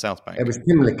on the South Bank. It was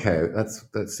Pimlico. That's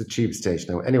the tube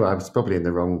station. Anyway, I was probably in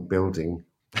the wrong building.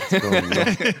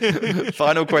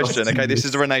 Final question. Okay, this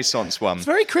is a Renaissance one. It's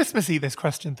very Christmassy, this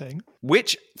question thing.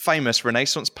 Which famous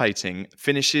Renaissance painting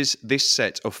finishes this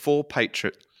set of four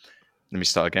Let me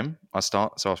start again. I'll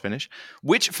start, so I'll finish.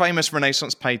 Which famous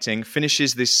Renaissance painting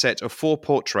finishes this set of four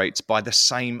portraits by the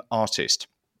same artist?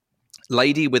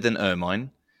 Lady with an Ermine,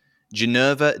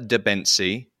 Ginevra de'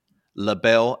 Benci, La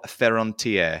Belle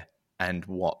Ferrontiere, and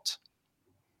what?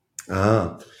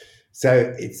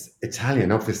 So it's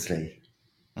Italian, obviously.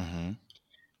 Mm-hmm.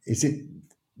 Is it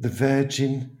the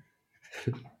Virgin?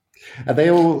 Are they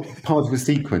all part of a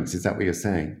sequence? Is that what you're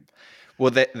saying?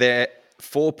 Well, they're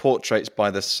four portraits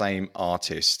by the same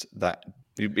artist. That,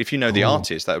 if you know the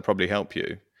artist, that would probably help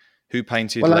you. Who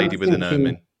painted Lady with an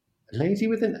Ermine? Lady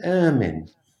with an Ermine.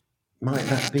 Might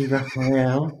that be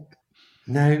Raphael?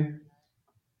 No.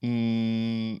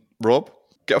 Rob,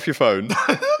 get off your phone.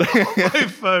 My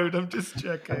phone, I'm just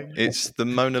checking. It's the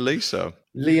Mona Lisa.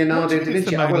 Leonardo da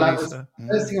Vinci. Lisa.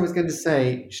 First thing I was going to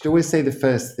say, you should always say the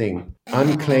first thing.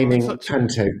 I'm claiming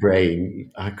Panto brain.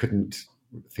 I couldn't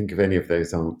think of any of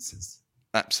those answers.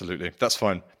 Absolutely, that's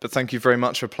fine. But thank you very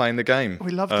much for playing the game.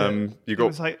 We loved it. You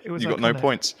got no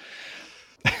points.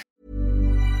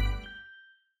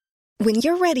 When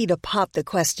you're ready to pop the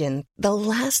question, the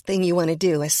last thing you want to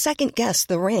do is second guess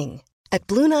the ring. At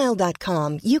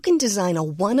BlueNile.com, you can design a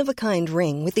one-of-a-kind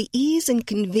ring with the ease and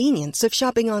convenience of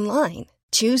shopping online.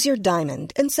 Choose your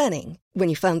diamond and setting. When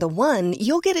you find the one,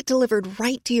 you'll get it delivered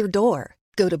right to your door.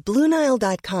 Go to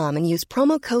BlueNile.com and use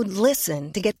promo code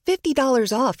LISTEN to get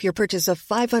 $50 off your purchase of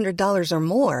 $500 or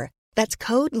more. That's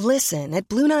code LISTEN at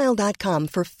BlueNile.com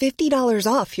for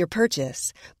 $50 off your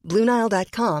purchase.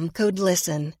 BlueNile.com, code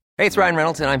LISTEN. Hey, it's Ryan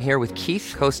Reynolds, and I'm here with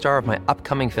Keith, co-star of my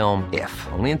upcoming film, If,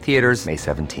 only in theaters May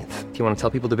 17th. Do you want to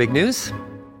tell people the big news?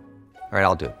 All right,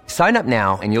 I'll do it. Sign up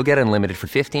now and you'll get unlimited for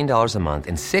 $15 a month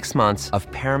and 6 months of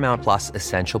Paramount Plus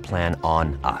Essential Plan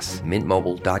on us.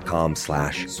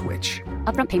 MintMobile.com/switch.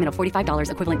 Upfront payment of $45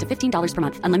 equivalent to $15 per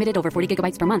month. Unlimited over 40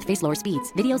 gigabytes per month. Face lower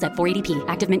speeds. Videos at 480p.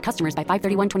 Active Mint customers by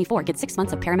 531.24 get 6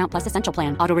 months of Paramount Plus Essential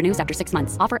Plan. Auto renews after 6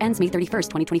 months. Offer ends May 31st,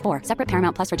 2024. Separate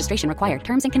Paramount Plus registration required.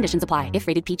 Terms and conditions apply if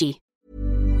rated PG.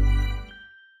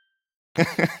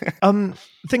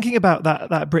 Thinking about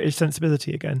that British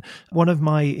sensibility again, one of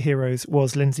my heroes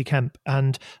was Lindsay Kemp,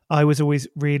 and I was always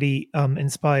really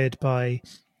inspired by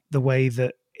the way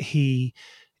that he,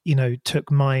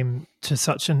 took mime to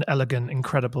such an elegant,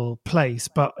 incredible place,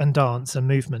 and dance and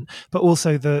movement, but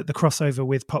also the crossover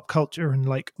with pop culture and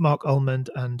like Mark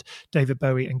Almond and David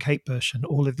Bowie and Kate Bush and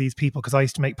all of these people, because I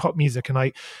used to make pop music and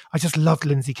I just loved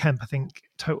Lindsay Kemp. I think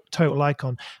total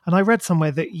icon. And I read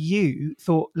somewhere that you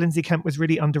thought Lindsay Kemp was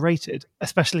really underrated,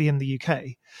 especially in the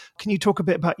UK. Can you talk a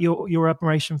bit about your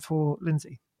admiration for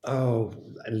Lindsay? Oh,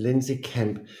 Lindsay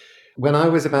Kemp. When I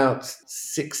was about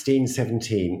 16,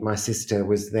 17, my sister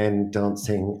was then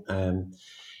dancing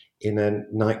in a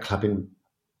nightclub in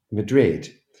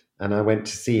Madrid, and I went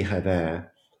to see her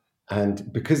there.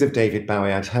 And because of David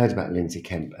Bowie, I'd heard about Lindsay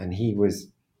Kemp, and he was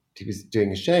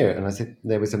doing a show, and I said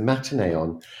there was a matinee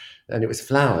on, and it was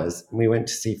Flowers, and we went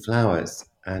to see Flowers,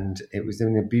 and it was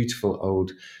in a beautiful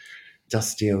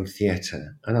dusty old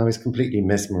theatre, and I was completely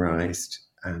mesmerised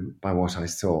by what I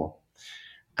saw.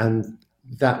 And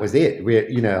that was it.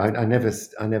 I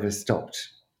never stopped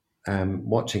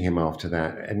watching him after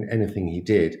that, and anything he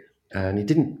did. And he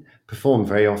didn't perform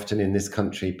very often in this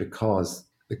country because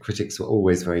the critics were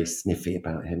always very sniffy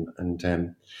about him, and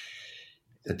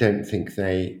I don't think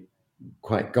they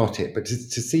quite got it. But to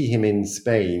see him in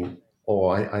Spain,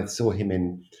 or I saw him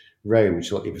in Rome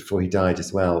shortly before he died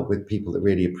as well, with people that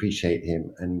really appreciate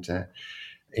him, and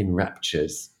in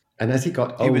raptures. And as he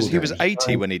got older, he was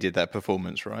 80 when he did that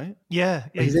performance, right? Yeah,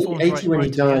 he's 80 when he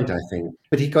died, I think.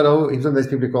 But he got old. He was one of those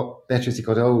people who got better as he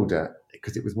got older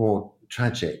because it was more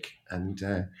tragic. And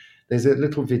there's a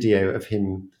little video of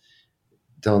him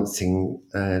dancing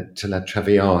to La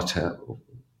Traviata,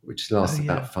 which lasts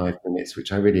about 5 minutes,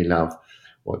 which I really love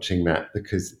watching that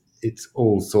because it's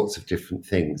all sorts of different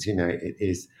things. It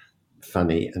is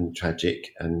funny and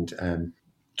tragic and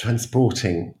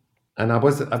transporting. And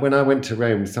when I went to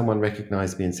Rome, someone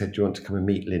recognised me and said, "Do you want to come and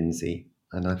meet Lindsay?"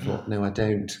 And I thought, no, I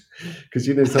don't. Because,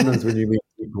 sometimes when you meet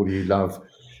people you love,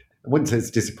 I wouldn't say it's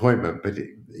disappointment, but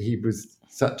he was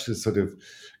such a sort of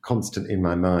constant in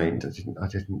my mind. I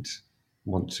didn't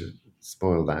want to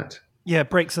spoil that. Yeah, it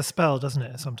breaks a spell, doesn't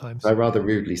it, sometimes? I rather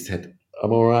rudely said,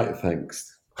 "I'm all right,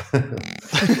 thanks." I'm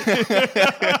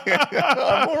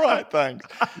all right, thanks.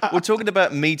 We're talking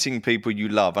about meeting people you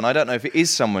love, and I don't know if it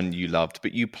is someone you loved,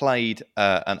 but you played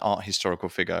an art historical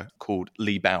figure called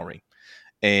Leigh Bowery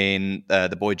in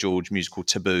the Boy George musical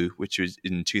Taboo, which was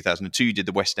in 2002. You did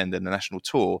the West End and the national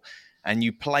tour, and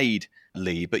you played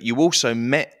Leigh, but you also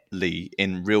met Leigh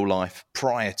in real life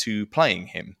prior to playing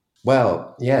him.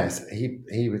 Well, yes,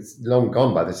 he was long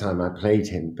gone by the time I played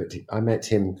him, but I met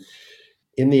him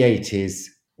in the 80s.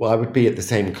 Well, I would be at the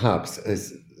same clubs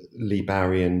as Leigh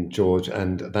Bowery and George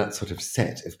and that sort of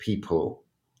set of people,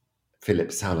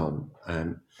 Philip Salon.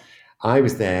 I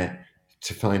was there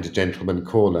to find a gentleman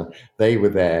caller. They were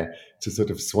there to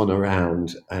sort of swan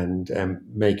around and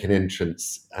make an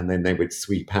entrance, and then they would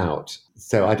sweep out.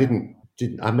 So I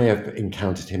I may have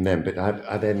encountered him then, but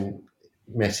I then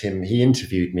met him. He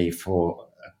interviewed me for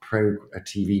a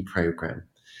TV program,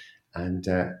 and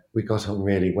we got on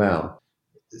really well.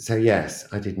 So yes,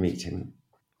 I did meet him.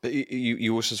 But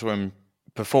you also saw him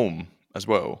perform as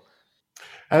well.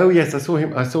 Oh yes, I saw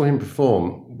him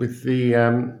perform with the.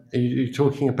 Are you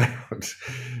talking about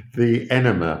the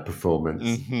Enema performance?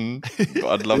 Mm-hmm.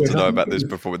 I'd love to know about this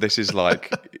performance. This is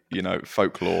like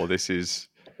folklore. This is.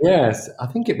 Yes, I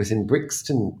think it was in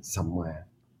Brixton somewhere.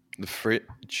 The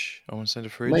Fridge. I want to say the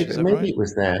Fridge. Maybe, is that maybe right? It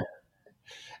was there.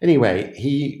 Anyway,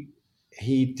 he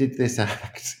did this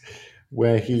act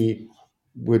where he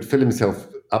would fill himself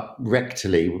up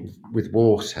rectally with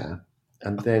water,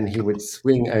 and then he would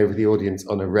swing over the audience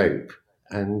on a rope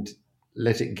and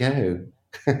let it go.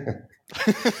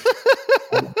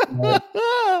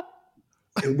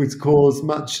 It would cause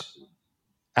much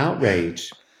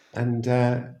outrage, and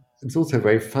it was also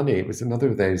very funny. It was another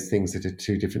of those things that are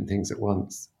two different things at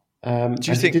once. Do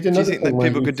you think that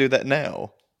people could do that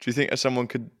now? Do you think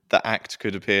that act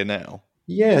could appear now?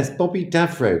 Yes, Bobby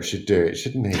Davro should do it,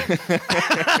 shouldn't he?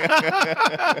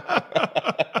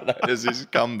 That is his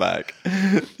comeback.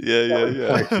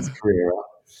 Yeah. His career up.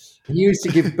 He used to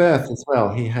give birth as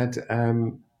well. He had, I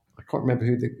can't remember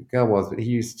who the girl was, but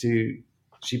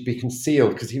she'd be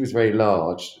concealed because he was very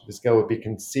large. This girl would be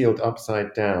concealed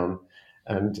upside down,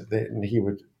 and then he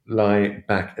would lie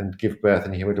back and give birth,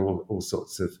 and he would all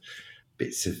sorts of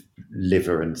bits of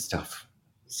liver and stuff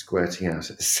squirting out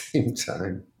at the same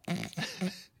time.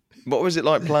 What was it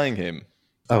like playing him?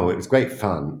 Oh, it was great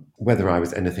fun. Whether I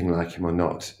was anything like him or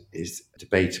not is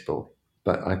debatable,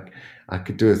 but I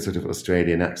could do a sort of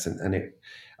Australian accent, and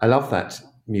I love that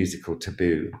musical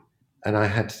Taboo. And I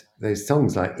had those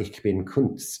songs like Ich bin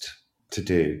Kunst to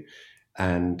do.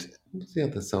 And what's the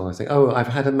other song I sang? Oh, I've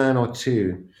Had a Man or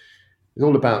Two. It's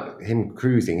all about him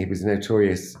cruising. He was a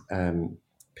notorious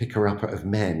picker-upper of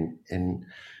men in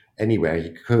anywhere he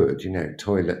could,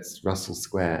 toilets, Russell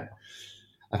Square.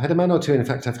 I've had a man or two. In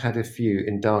fact, I've had a few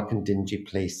in dark and dingy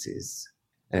places.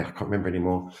 I can't remember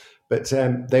anymore. But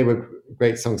they were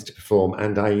great songs to perform.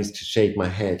 And I used to shave my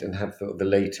head and have the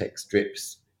latex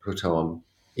drips put on.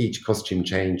 Each costume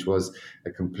change was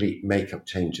a complete makeup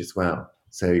change as well.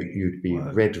 So you'd be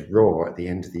red raw at the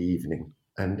end of the evening.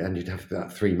 And you'd have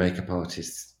about 3 makeup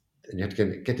artists. And you had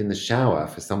to get in the shower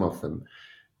for some of them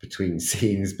between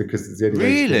scenes because it's the only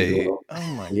way to Really? Oh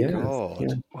my God.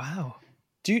 Yeah. Wow.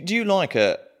 Do you like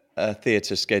a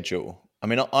theatre schedule? I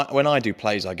mean, when I do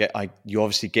plays, you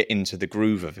obviously get into the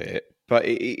groove of it, but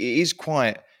it is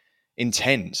quite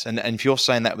intense. And if you're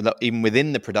saying that even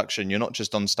within the production, you're not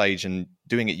just on stage and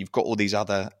doing it, you've got all these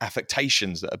other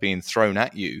affectations that are being thrown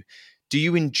at you. Do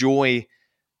you enjoy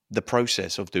the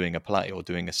process of doing a play or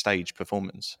doing a stage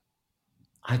performance?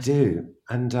 I do.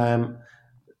 And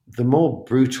the more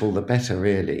brutal, the better,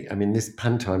 really. I mean, this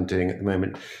panto I'm doing at the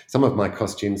moment, some of my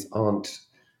costumes aren't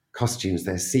costumes,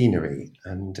 they're scenery.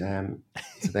 And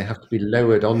so they have to be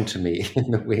lowered onto me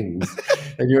in the wings.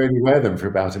 And you only wear them for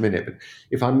about a minute. But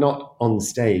if I'm not on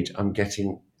stage, I'm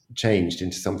getting changed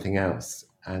into something else.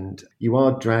 And you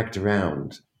are dragged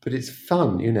around. But it's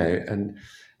fun, you know. And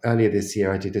earlier this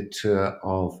year, I did a tour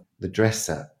of The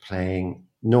Dresser playing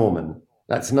Norman.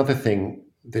 That's another thing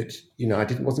that, you know,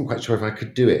 wasn't quite sure if I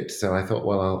could do it. So I thought,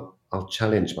 well, I'll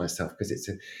challenge myself because it's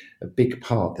a big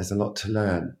part. There's a lot to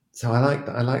learn. So I like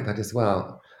that as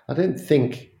well. I don't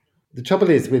think the trouble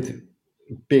is with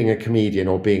being a comedian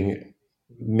or being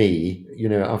me, you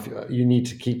know, you need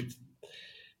to keep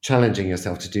challenging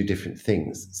yourself to do different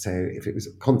things. So if it was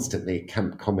constantly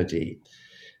camp comedy,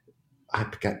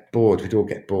 I'd get bored. We'd all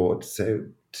get bored. So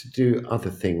to do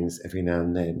other things every now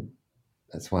and then,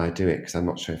 that's why I do it, because I'm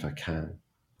not sure if I can.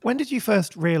 When did you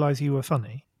first realise you were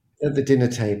funny? At the dinner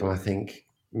table, I think,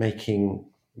 making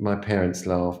my parents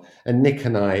laugh. And Nick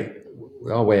and I,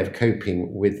 our way of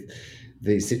coping with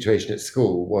the situation at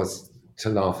school was to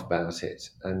laugh about it.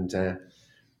 And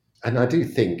I do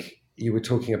think you were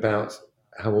talking about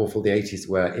how awful the 80s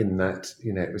were in that,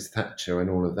 you know, it was Thatcher and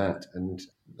all of that. And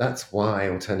that's why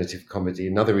alternative comedy,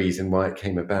 another reason why it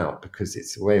came about, because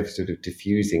it's a way of sort of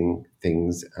diffusing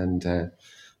things, and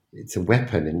it's a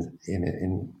weapon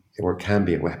or it can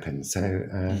be a weapon. So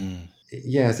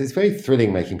yes, it's very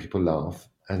thrilling making people laugh,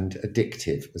 and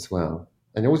addictive as well.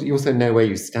 And you also know where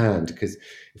you stand, because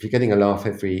if you're getting a laugh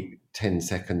every 10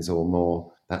 seconds or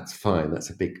more, that's fine. That's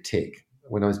a big tick.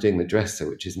 When I was doing The Dresser,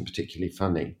 which isn't particularly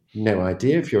funny, no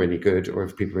idea if you're any good or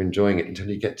if people are enjoying it until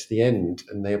you get to the end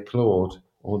and they applaud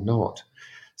or not.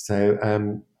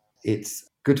 So it's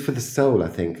good for the soul, I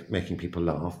think, making people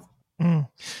laugh. Mm.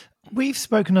 We've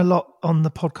spoken a lot on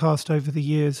the podcast over the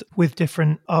years with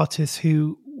different artists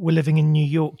who were living in New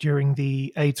York during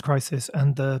the AIDS crisis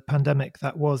and the pandemic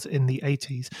that was in the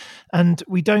 80s. And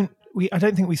I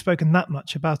don't think we've spoken that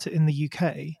much about it in the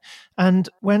UK. And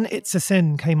when It's a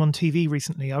Sin came on TV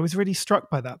recently, I was really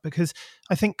struck by that, because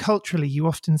I think culturally you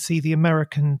often see the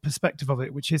American perspective of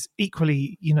it, which is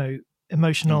equally, you know,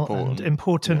 emotional and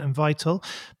important and vital.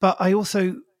 But I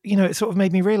also, you know, it sort of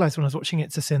made me realize when I was watching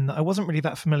It's a Sin that I wasn't really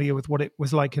that familiar with what it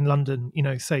was like in London, you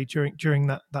know, say during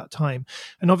that time.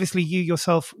 And obviously you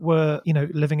yourself were, you know,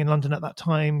 living in London at that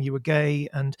time, you were gay.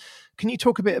 And can you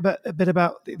talk a bit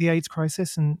about the AIDS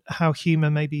crisis and how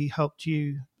humour maybe helped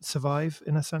you survive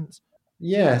in a sense?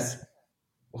 Yes.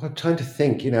 Well, I'm trying to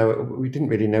think, you know, we didn't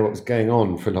really know what was going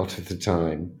on for a lot of the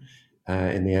time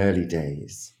in the early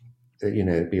days. You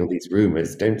know, there'd be all these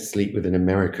rumours, don't sleep with an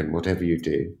American, whatever you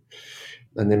do.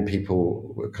 And then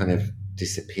people were kind of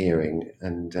disappearing.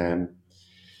 And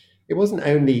it wasn't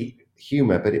only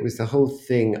humour, but it was the whole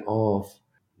thing of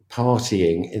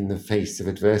partying in the face of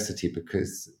adversity,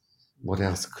 because what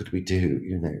else could we do,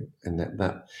 you know? And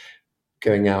that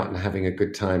going out and having a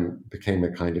good time became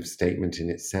a kind of statement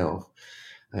in itself.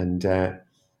 And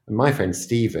my friend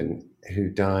Stephen, who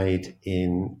died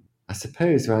in, I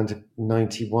suppose, around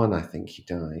 91, I think he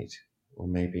died. Or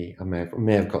maybe I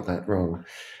may have got that wrong.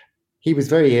 He was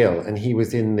very ill, and he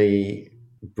was in the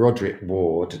Broderick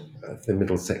ward of the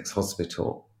Middlesex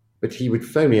Hospital. But he would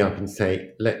phone me up and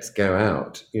say, let's go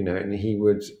out, you know, and he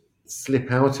would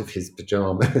slip out of his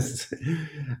pajamas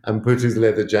and put his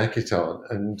leather jacket on,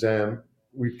 and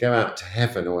we'd go out to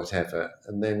heaven or whatever.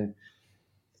 And then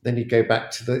he'd go back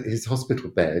to his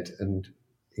hospital bed. And,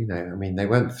 you know, I mean, they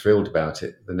weren't thrilled about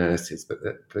it, the nurses, but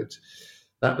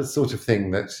that was the sort of thing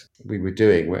that we were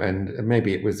doing, and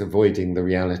maybe it was avoiding the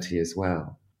reality as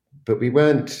well. But we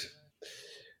weren't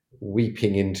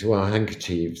weeping into our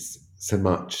handkerchiefs so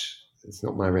much. It's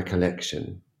not my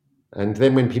recollection. And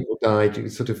then when people died, I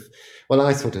sort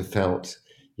of felt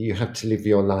you had to live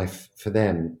your life for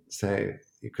them. So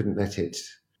you couldn't let it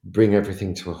bring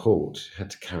everything to a halt. You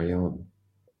had to carry on.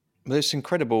 There's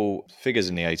incredible figures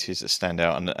in the 80s that stand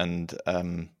out and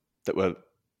that were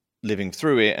living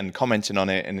through it and commenting on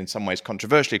it, and in some ways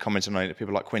controversially commenting on it.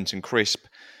 People like Quentin Crisp,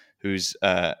 who's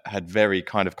had very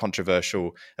kind of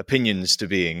controversial opinions to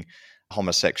being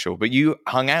homosexual. But you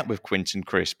hung out with Quentin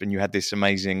Crisp and you had this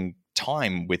amazing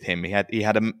time with him. He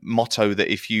had a motto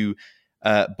that if you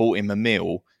bought him a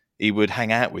meal, he would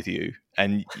hang out with you.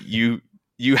 And you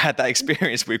had that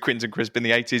experience with Quentin Crisp in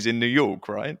the 80s in New York,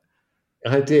 right?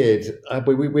 I did.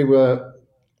 We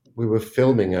were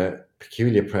filming a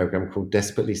peculiar program called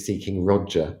Desperately Seeking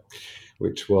Roger,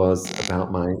 which was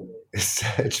about my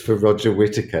search for Roger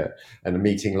Whittaker and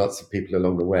meeting lots of people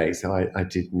along the way. So I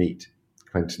did meet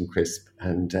Quentin Crisp.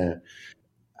 And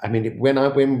I mean,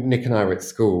 when Nick and I were at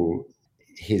school,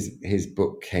 his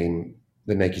book came,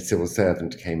 The Naked Civil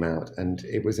Servant, came out, and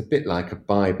it was a bit like a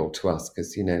Bible to us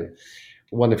because, you know,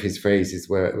 one of his phrases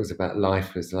where it was about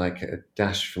life was like a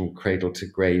dash from cradle to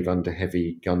grave under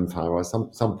heavy gunfire or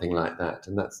something like that.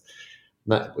 And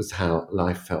that was how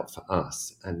life felt for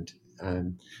us. And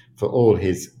for all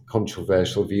his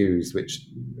controversial views, which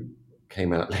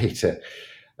came out later,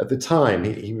 at the time,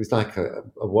 he was like a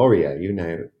warrior, you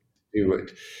know,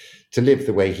 to live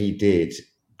the way he did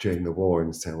during the war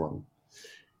and so on.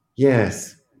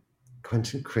 Yes,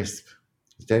 Quentin Crisp.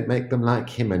 Don't make them like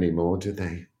him anymore, do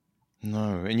they?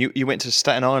 No. And you went to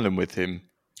Staten Island with him?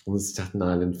 On the Staten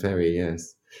Island ferry,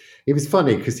 yes. It was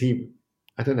funny because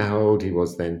I don't know how old he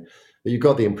was then, but you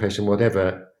got the impression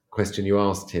whatever question you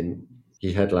asked him,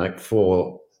 he had like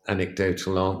 4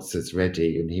 anecdotal answers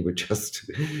ready and he would just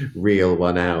reel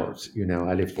one out. You know,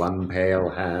 I live one pale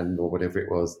hand or whatever it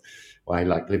was. Or I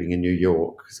like living in New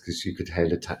York because you could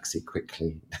hail a taxi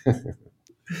quickly.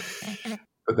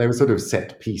 But they were sort of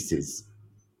set pieces,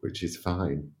 which is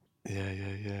fine.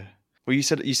 Yeah. Well, you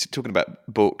said talking about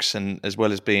books, and as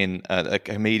well as being a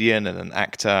comedian and an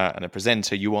actor and a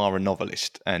presenter, you are a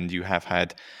novelist, and you have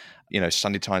had, you know,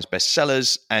 Sunday Times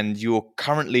bestsellers, and you're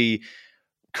currently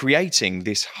creating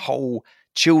this whole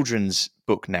children's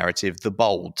book narrative, The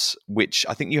Bolds, which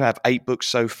I think you have 8 books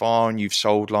so far, and you've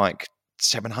sold like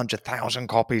 700,000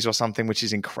 copies or something, which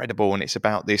is incredible. And it's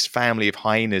about this family of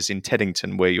hyenas in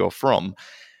Teddington, where you're from,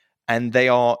 and they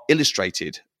are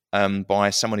illustrated by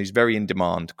someone who's very in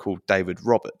demand called David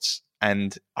Roberts.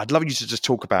 And I'd love you to just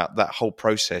talk about that whole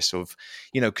process of,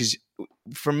 you know, because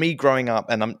for me growing up,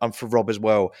 and I'm for Rob as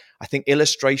well, I think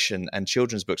illustration and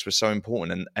children's books were so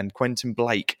important. And Quentin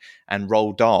Blake and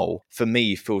Roald Dahl, for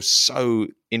me, feel so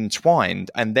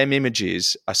entwined. And them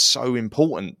images are so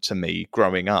important to me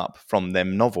growing up from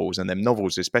them novels. And them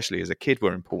novels, especially as a kid,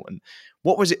 were important.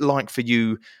 What was it like for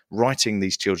you writing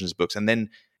these children's books and then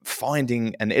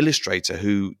finding an illustrator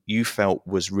who you felt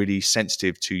was really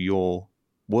sensitive to your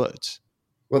words?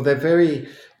 Well, they're very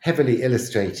heavily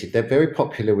illustrated. They're very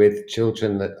popular with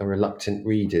children that are reluctant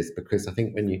readers because I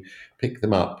think when you pick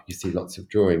them up, you see lots of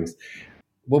drawings.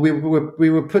 Well, we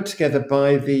were put together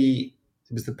by it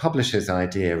was the publisher's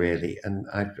idea, really. And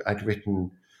I'd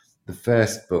written the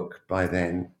first book by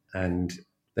then. And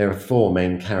there are 4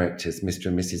 main characters, Mr.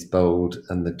 and Mrs. Bold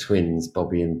and the twins,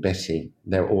 Bobby and Betty.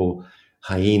 They're all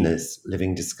hyenas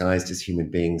living disguised as human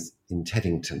beings in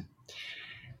Teddington.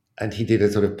 And he did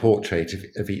a sort of portrait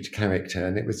of each character.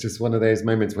 And it was just one of those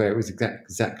moments where it was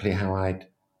exactly how I'd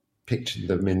pictured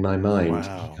them in my mind.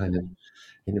 Wow. He kind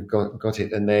of got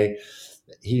it. And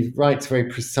he writes very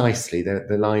precisely.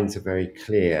 The lines are very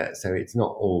clear. So it's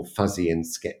not all fuzzy and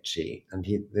sketchy. And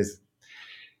he's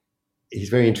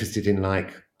very interested in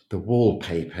like the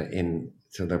wallpaper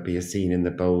so there'll be a scene in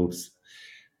the Bolds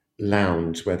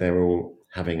lounge where they're all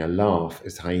having a laugh,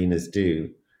 as hyenas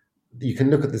do. You can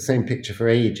look at the same picture for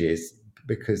ages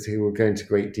because he will go into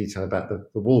great detail about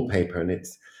the wallpaper, and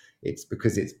it's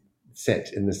because it's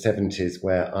set in the 70s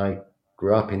where I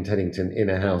grew up in Teddington in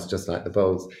a house just like the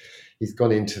Bolds. He's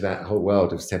gone into that whole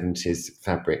world of 70s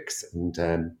fabrics,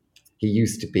 and he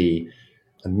used to be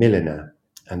a milliner,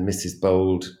 and Mrs.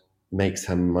 Bold makes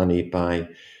her money by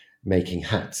making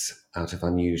hats out of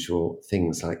unusual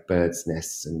things like birds'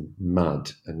 nests and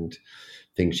mud and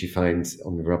things she finds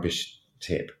on the rubbish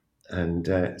tip, and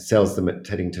sells them at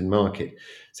Teddington Market.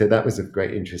 So that was of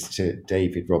great interest to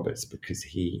David Roberts because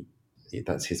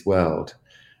that's his world.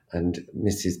 And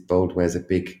Mrs. Bold wears a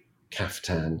big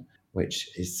caftan, which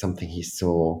is something he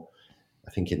saw,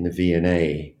 I think, in the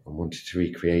V&A and wanted to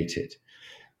recreate it.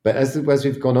 But as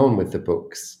we've gone on with the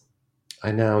books,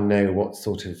 I now know what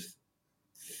sort of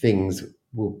things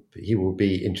he will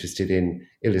be interested in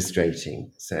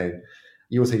illustrating. So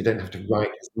you don't have to write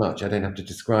as much. I don't have to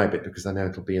describe it because I know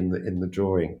it'll be in the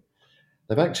drawing.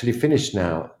 They've actually finished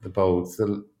now, the Bolds.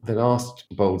 The last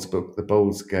Bolds book, The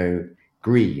Bolds Go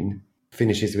Green,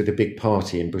 finishes with a big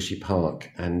party in Bushy Park.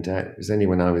 And it was only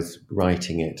when I was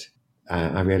writing it,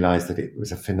 I realised that it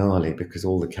was a finale because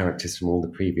all the characters from all the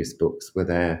previous books were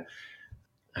there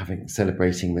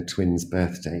celebrating the twins'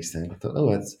 birthday. So I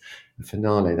thought, it's a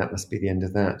finale. That must be the end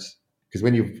of that. Because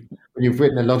when you've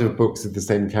written a lot of books of the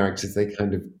same characters, they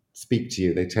kind of speak to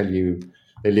you. They tell you,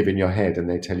 they live in your head, and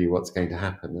they tell you what's going to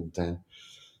happen. And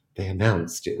they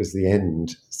announced it was the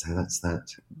end. So that's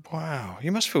that. Wow,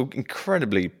 you must feel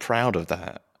incredibly proud of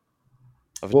that.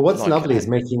 Well, what's lovely is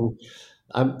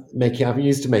I'm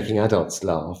used to making adults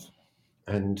laugh,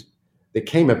 and it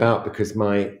came about because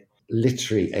my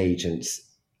literary agents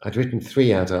I'd written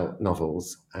 3 adult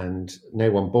novels and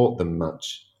no one bought them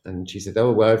much. And she said,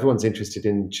 oh, well, everyone's interested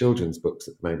in children's books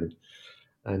at the moment.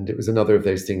 And it was another of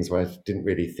those things where I didn't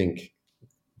really think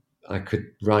I could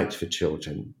write for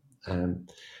children.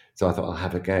 So I thought I'll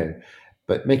have a go.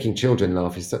 But making children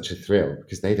laugh is such a thrill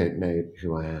because they don't know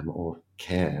who I am or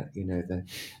care,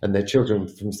 and they're children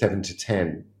from 7 to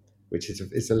 10, which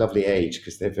is a lovely age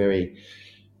because they're very,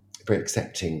 very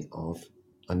accepting of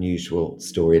unusual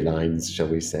storylines, shall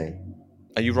we say.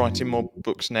 Are you writing more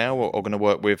books now or going to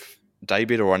work with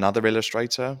David or another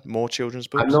illustrator, more children's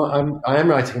books? I am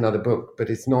writing another book, but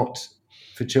it's not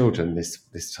for children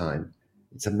this time.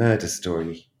 It's a murder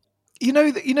story. You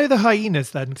know the hyenas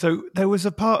then. So there was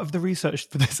a part of the research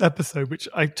for this episode which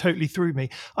totally threw me.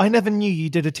 I never knew you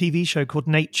did a TV show called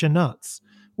Nature Nuts,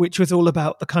 which was all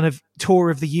about the kind of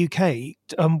tour of the UK,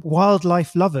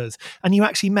 wildlife lovers. And you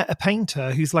actually met a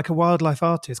painter who's like a wildlife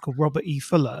artist called Robert E.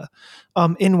 Fuller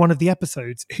in one of the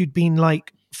episodes, who'd been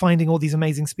like finding all these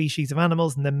amazing species of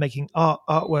animals and then making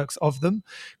artworks of them.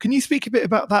 Can you speak a bit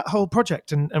about that whole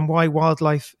project and why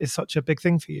wildlife is such a big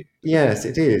thing for you? Yes,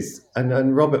 it is.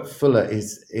 And Robert Fuller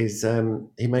is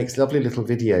he makes lovely little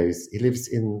videos. He lives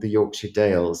in the Yorkshire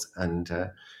Dales and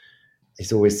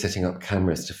he's always setting up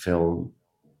cameras to film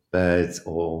birds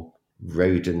or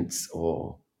rodents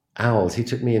or owls. He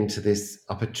took me into this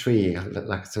upper tree,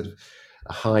 like sort of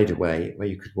a hideaway where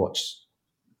you could watch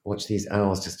these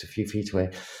owls just a few feet away.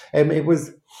 It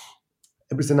was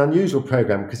an unusual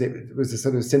program because it was a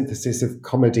sort of synthesis of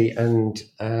comedy and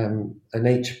a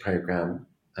nature program,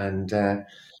 and they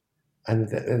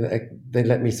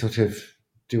let me sort of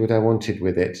do what I wanted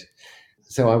with it.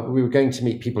 So we were going to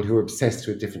meet people who were obsessed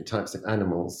with different types of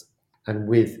animals, and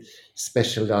with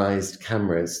specialized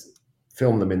cameras,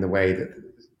 film them in the way that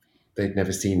they'd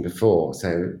never seen before.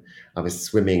 So I was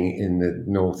swimming in the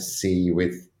North Sea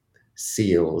with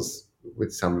seals,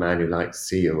 with some man who liked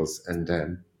seals, and I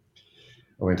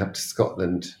went up to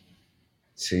Scotland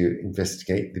to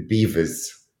investigate the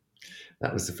beavers.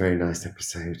 That was a very nice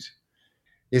episode.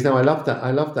 Yes, no, I loved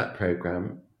that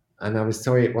program, and I was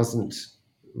sorry it wasn't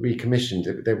recommissioned.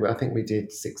 I think we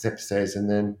did 6 episodes,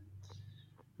 and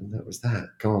that was that,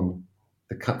 gone.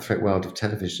 The cutthroat world of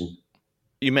television.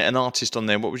 You met an artist on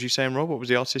there. What was you saying, Rob? What was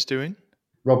the artist doing?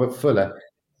 Robert Fuller.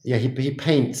 Yeah, he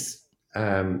paints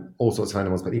all sorts of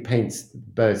animals, but he paints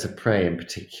birds of prey in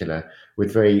particular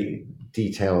with very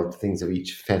detailed things of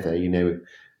each feather,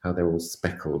 how they're all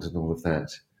speckled and all of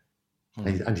that.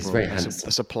 And he's very handsome.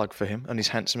 That's a plug for him. And he's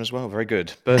handsome as well. Very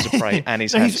good. Birds of prey and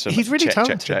he's handsome. He's really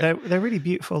talented. Check. They're really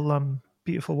beautiful,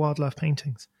 beautiful wildlife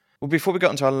paintings. Well, before we got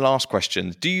into our last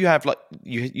question, do you have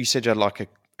you said you had like a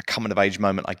coming of age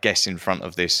moment, I guess, in front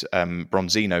of this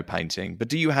Bronzino painting, but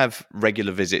do you have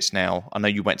regular visits now? I know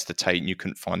you went to the Tate and you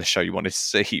couldn't find the show you wanted to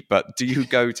see, but do you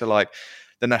go to like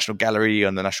the National Gallery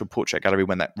and the National Portrait Gallery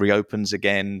when that reopens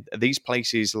again? Are these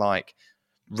places like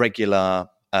regular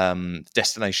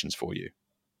destinations for you?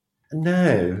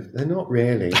 No, they're not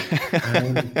really.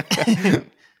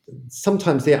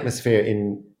 Sometimes the atmosphere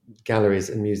in galleries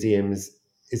and museums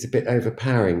is a bit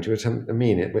overpowering. Do you know what I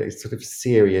mean? It's sort of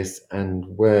serious and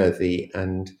worthy,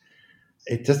 and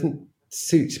it doesn't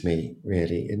suit me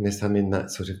really unless I'm in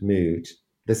that sort of mood.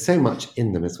 There's so much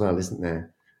in them as well, isn't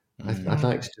there? Mm-hmm. I'd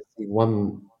like to see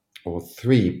 1 or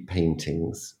 3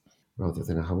 paintings rather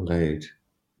than a whole load.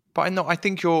 But I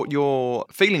think your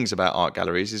feelings about art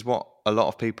galleries is what a lot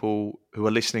of people who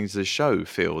are listening to the show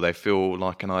feel. They feel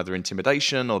like an either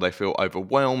intimidation, or they feel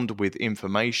overwhelmed with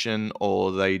information,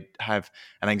 or they have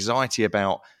an anxiety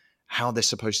about how they're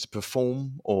supposed to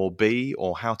perform or be,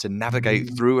 or how to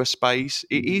navigate through a space.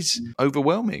 It is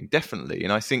overwhelming, definitely.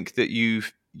 And I think that you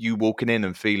walking in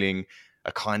and feeling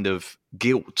a kind of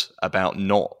guilt about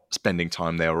not spending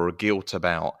time there, or a guilt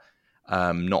about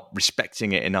not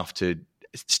respecting it enough to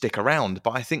stick around,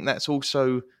 but I think that's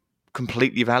also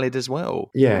completely valid as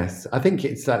well. Yes, I think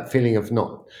it's that feeling of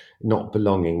not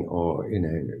belonging, or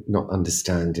not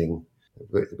understanding,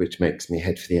 which makes me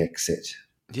head for the exit.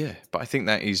 Yeah, but I think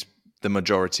that is the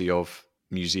majority of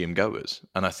museum goers,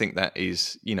 and I think that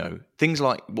is things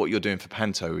like what you're doing for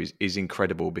Panto is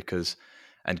incredible, because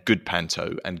and good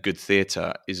Panto and good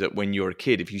theatre is that when you're a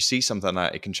kid, if you see something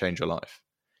like that, it can change your life.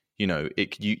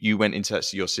 You went into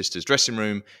your sister's dressing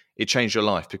room, it changed your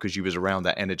life because you was around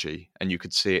that energy and you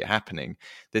could see it happening.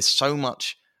 There's so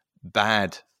much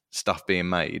bad stuff being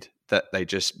made that they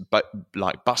just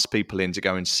bust people in to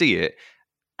go and see it.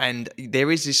 And there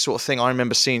is this sort of thing. I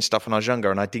remember seeing stuff when I was younger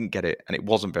and I didn't get it and it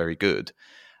wasn't very good.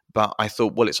 But I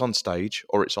thought, well, it's on stage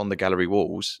or it's on the gallery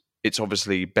walls. It's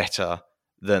obviously better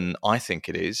than I think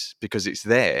it is because it's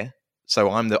there. So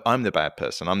I'm the bad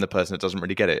person. I'm the person that doesn't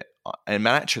really get it. And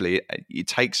actually, it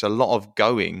takes a lot of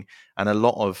going and a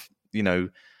lot of,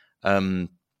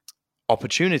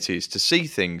 opportunities to see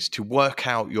things, to work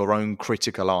out your own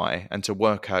critical eye, and to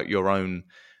work out your own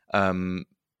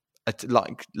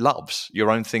loves, your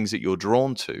own things that you're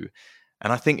drawn to.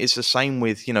 And I think it's the same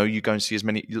with, you go and see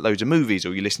loads of movies,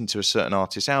 or you listen to a certain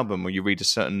artist's album, or you read a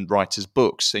certain writer's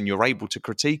books, and you're able to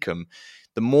critique them.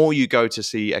 The more you go to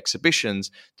see exhibitions,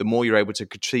 the more you're able to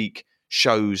critique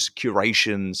shows,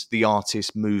 curations, the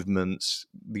artist movements,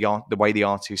 the way the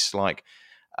artists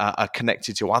are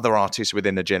connected to other artists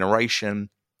within a generation,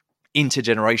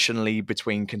 intergenerationally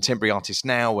between contemporary artists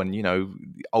now and,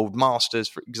 old masters,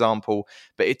 for example.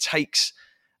 But it takes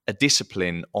a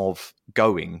discipline of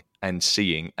going and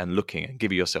seeing and looking and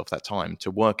giving yourself that time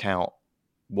to work out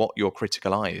what your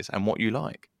critical eye is and what you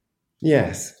like.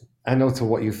 Yes, and also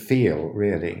what you feel,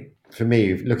 really. For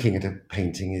me, looking at a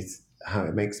painting is how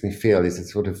it makes me feel is a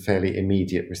sort of fairly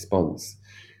immediate response.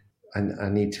 And I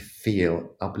need to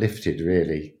feel uplifted,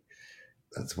 really.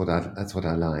 That's what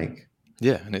I like.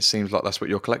 Yeah, and it seems like that's what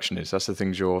your collection is. That's the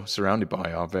things you're surrounded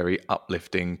by are very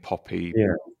uplifting, poppy,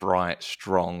 bright,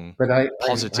 strong,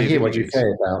 positive. I hear what you say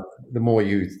about the more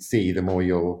you see, the more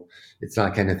it's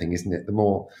like anything, isn't it? The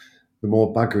more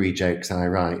buggery jokes I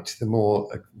write, the more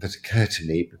that occur to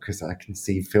me because I can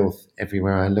see filth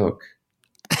everywhere I look.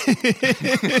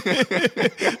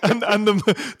 and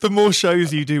the more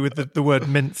shows you do with the word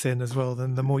mince in as well,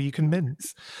 then the more you can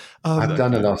mince. I've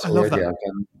done a lot already.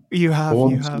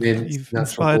 You've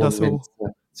inspired us all.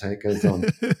 So it goes on.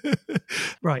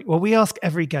 Right. Well, we ask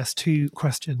every guest 2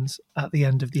 questions at the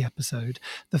end of the episode.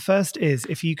 The first is,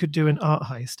 if you could do an art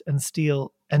heist and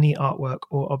steal any artwork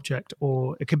or object,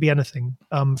 or it could be anything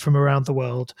from around the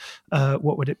world,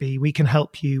 what would it be? We can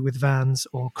help you with vans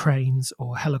or cranes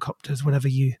or helicopters, whatever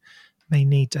you may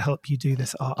need to help you do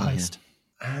this art heist.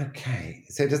 Okay.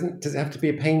 So does it have to be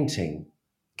a painting?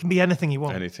 It can be anything you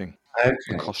want. Anything. Okay.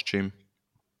 A costume.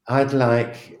 I'd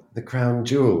like the crown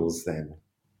jewels then.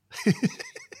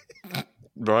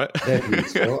 Right. They're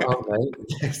beautiful, aren't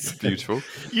they? Yes. Beautiful.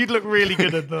 You'd look really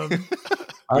good at them.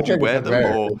 Would you wear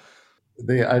them or?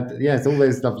 Yes, all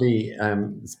those lovely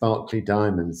sparkly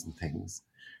diamonds and things.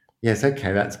 Yes,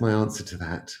 okay, that's my answer to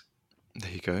that.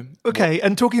 There you go. Okay,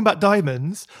 and talking about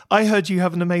diamonds, I heard you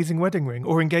have an amazing wedding ring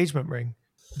or engagement ring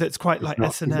that's quite like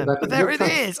S&M. But there it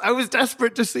is. I was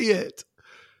desperate to see it.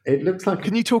 It looks like.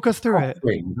 Can you talk us through it?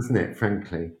 Ring, doesn't it?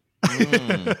 Frankly,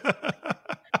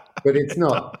 but it's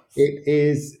not. It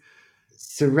is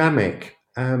ceramic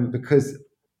because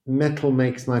metal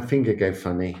makes my finger go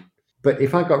funny. But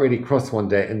if I got really cross one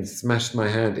day and smashed my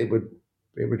hand, it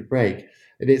would break.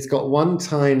 And it's got one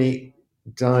tiny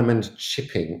diamond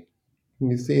chipping.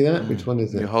 Can you see that? Which one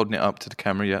is it? You're holding it up to the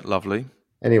camera. Yeah, lovely.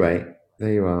 Anyway,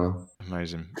 there you are.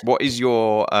 Amazing. What is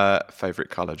your favourite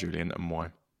colour, Julian, and why?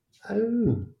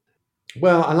 Oh,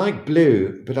 well, I like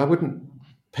blue, but I wouldn't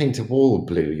paint a wall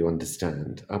blue, you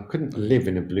understand. I couldn't live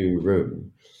in a blue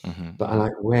room, but I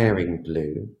like wearing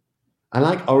blue. I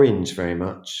like orange very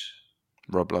much.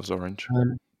 Rob loves orange.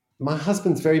 My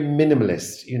husband's very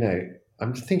minimalist,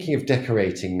 I'm thinking of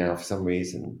decorating now for some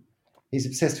reason. He's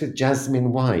obsessed with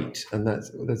jasmine white, and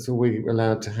that's all we're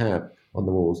allowed to have on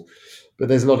the walls. But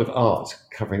there's a lot of art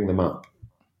covering up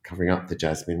the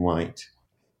jasmine white.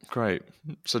 Great.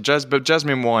 So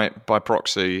jasmine white by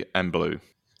proxy and blue.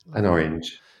 And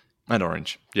orange. And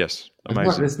orange, yes.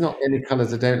 Amazing. There's not any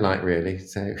colours I don't like, really.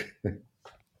 So,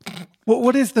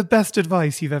 what is the best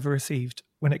advice you've ever received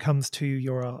when it comes to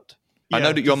your art? I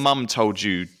know that your mum told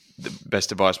you the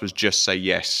best advice was just say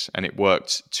yes, and it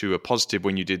worked to a positive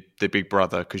when you did the Big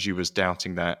Brother because you was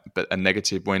doubting that, but a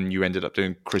negative when you ended up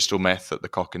doing crystal meth at the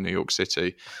Cock in New York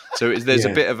City. So there's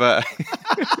a bit of a...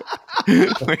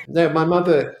 No, my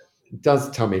mother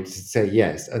does tell me to say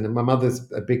yes, and my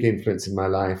mother's a big influence in my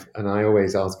life, and I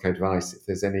always ask her advice if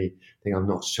there's anything I'm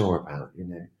not sure about,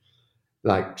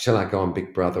 like shall I go on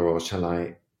Big Brother or shall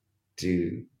I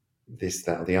do this,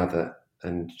 that or the other?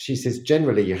 And she says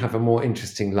generally you have a more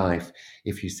interesting life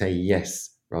if you say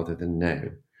yes rather than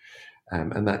no,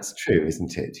 and that's true,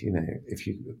 isn't it? If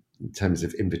you, in terms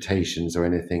of invitations or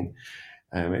anything,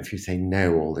 if you say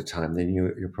no all the time, then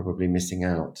you're probably missing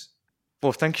out.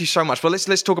 Well, thank you so much. Well,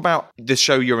 let's talk about the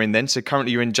show you're in then. So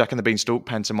currently you're in Jack and the Beanstalk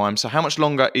pantomime. So how much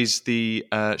longer is the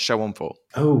show on for?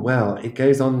 Oh, well, it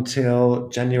goes on till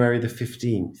January the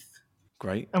 15th.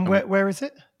 Great. And where is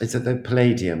it? It's at the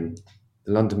Palladium,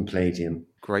 the London Palladium.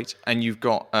 Great. And you've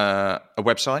got a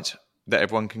website that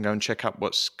everyone can go and check out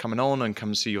what's coming on and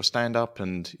come see your stand-up.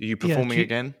 And are you performing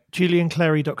again?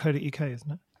 JulianClary.co.uk,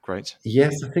 isn't it? great?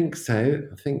 Yes, I think so.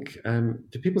 I think,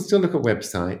 do people still look at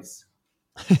websites?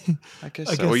 I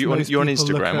guess so. Or you're on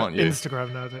Instagram, aren't you?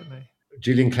 Instagram now, don't they?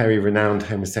 Julian Clary, renowned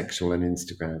homosexual on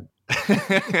Instagram.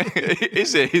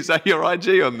 Is it? Is that your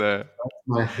IG on there? That's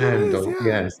my handle,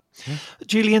 yes.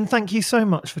 Julian, thank you so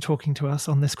much for talking to us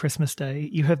on this Christmas day.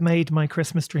 You have made my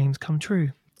Christmas dreams come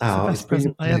true. It's the best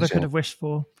present I ever could have wished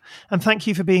for. And thank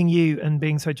you for being you and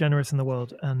being so generous in the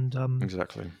world. And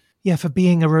exactly. Yeah, for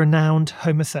being a renowned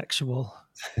homosexual.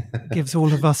 Gives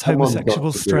all of us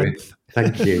homosexual strength.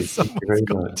 Thank you. Thank you very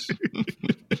much.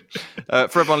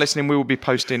 For everyone listening, we will be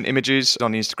posting images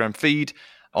on the Instagram feed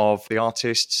of the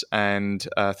artists and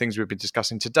things we've been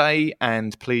discussing today.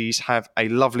 And please have a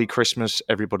lovely Christmas,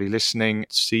 everybody listening.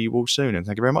 See you all soon. And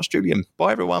thank you very much, Julian.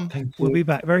 Bye, everyone. We'll be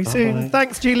back very soon.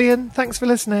 Thanks, Julian. Thanks for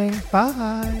listening.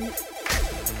 Bye.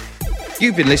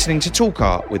 You've been listening to Talk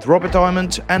Art with Robert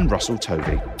Diamond and Russell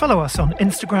Tovey. Follow us on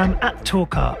Instagram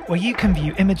 @TalkArt, where you can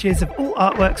view images of all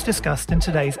artworks discussed in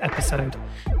today's episode,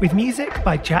 with music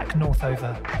by Jack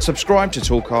Northover. Subscribe to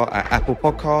Talk Art at Apple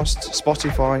Podcasts,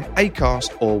 Spotify,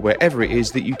 Acast, or wherever it is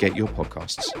that you get your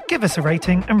podcasts. Give us a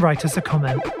rating and write us a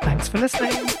comment. Thanks for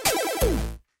listening.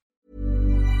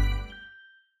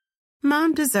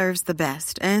 Mom deserves the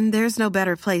best, and there's no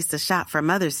better place to shop for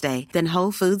Mother's Day than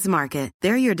Whole Foods Market.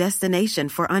 They're your destination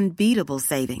for unbeatable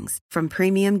savings, from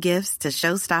premium gifts to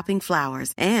show-stopping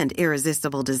flowers and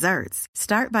irresistible desserts.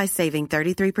 Start by saving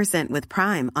 33% with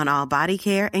Prime on all body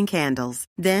care and candles.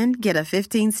 Then get a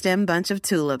 15-stem bunch of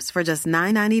tulips for just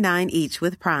 $9.99 each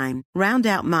with Prime. Round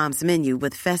out Mom's menu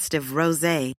with festive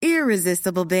rosé,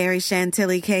 irresistible berry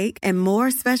chantilly cake, and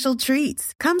more special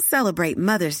treats. Come celebrate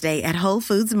Mother's Day at Whole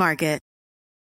Foods Market.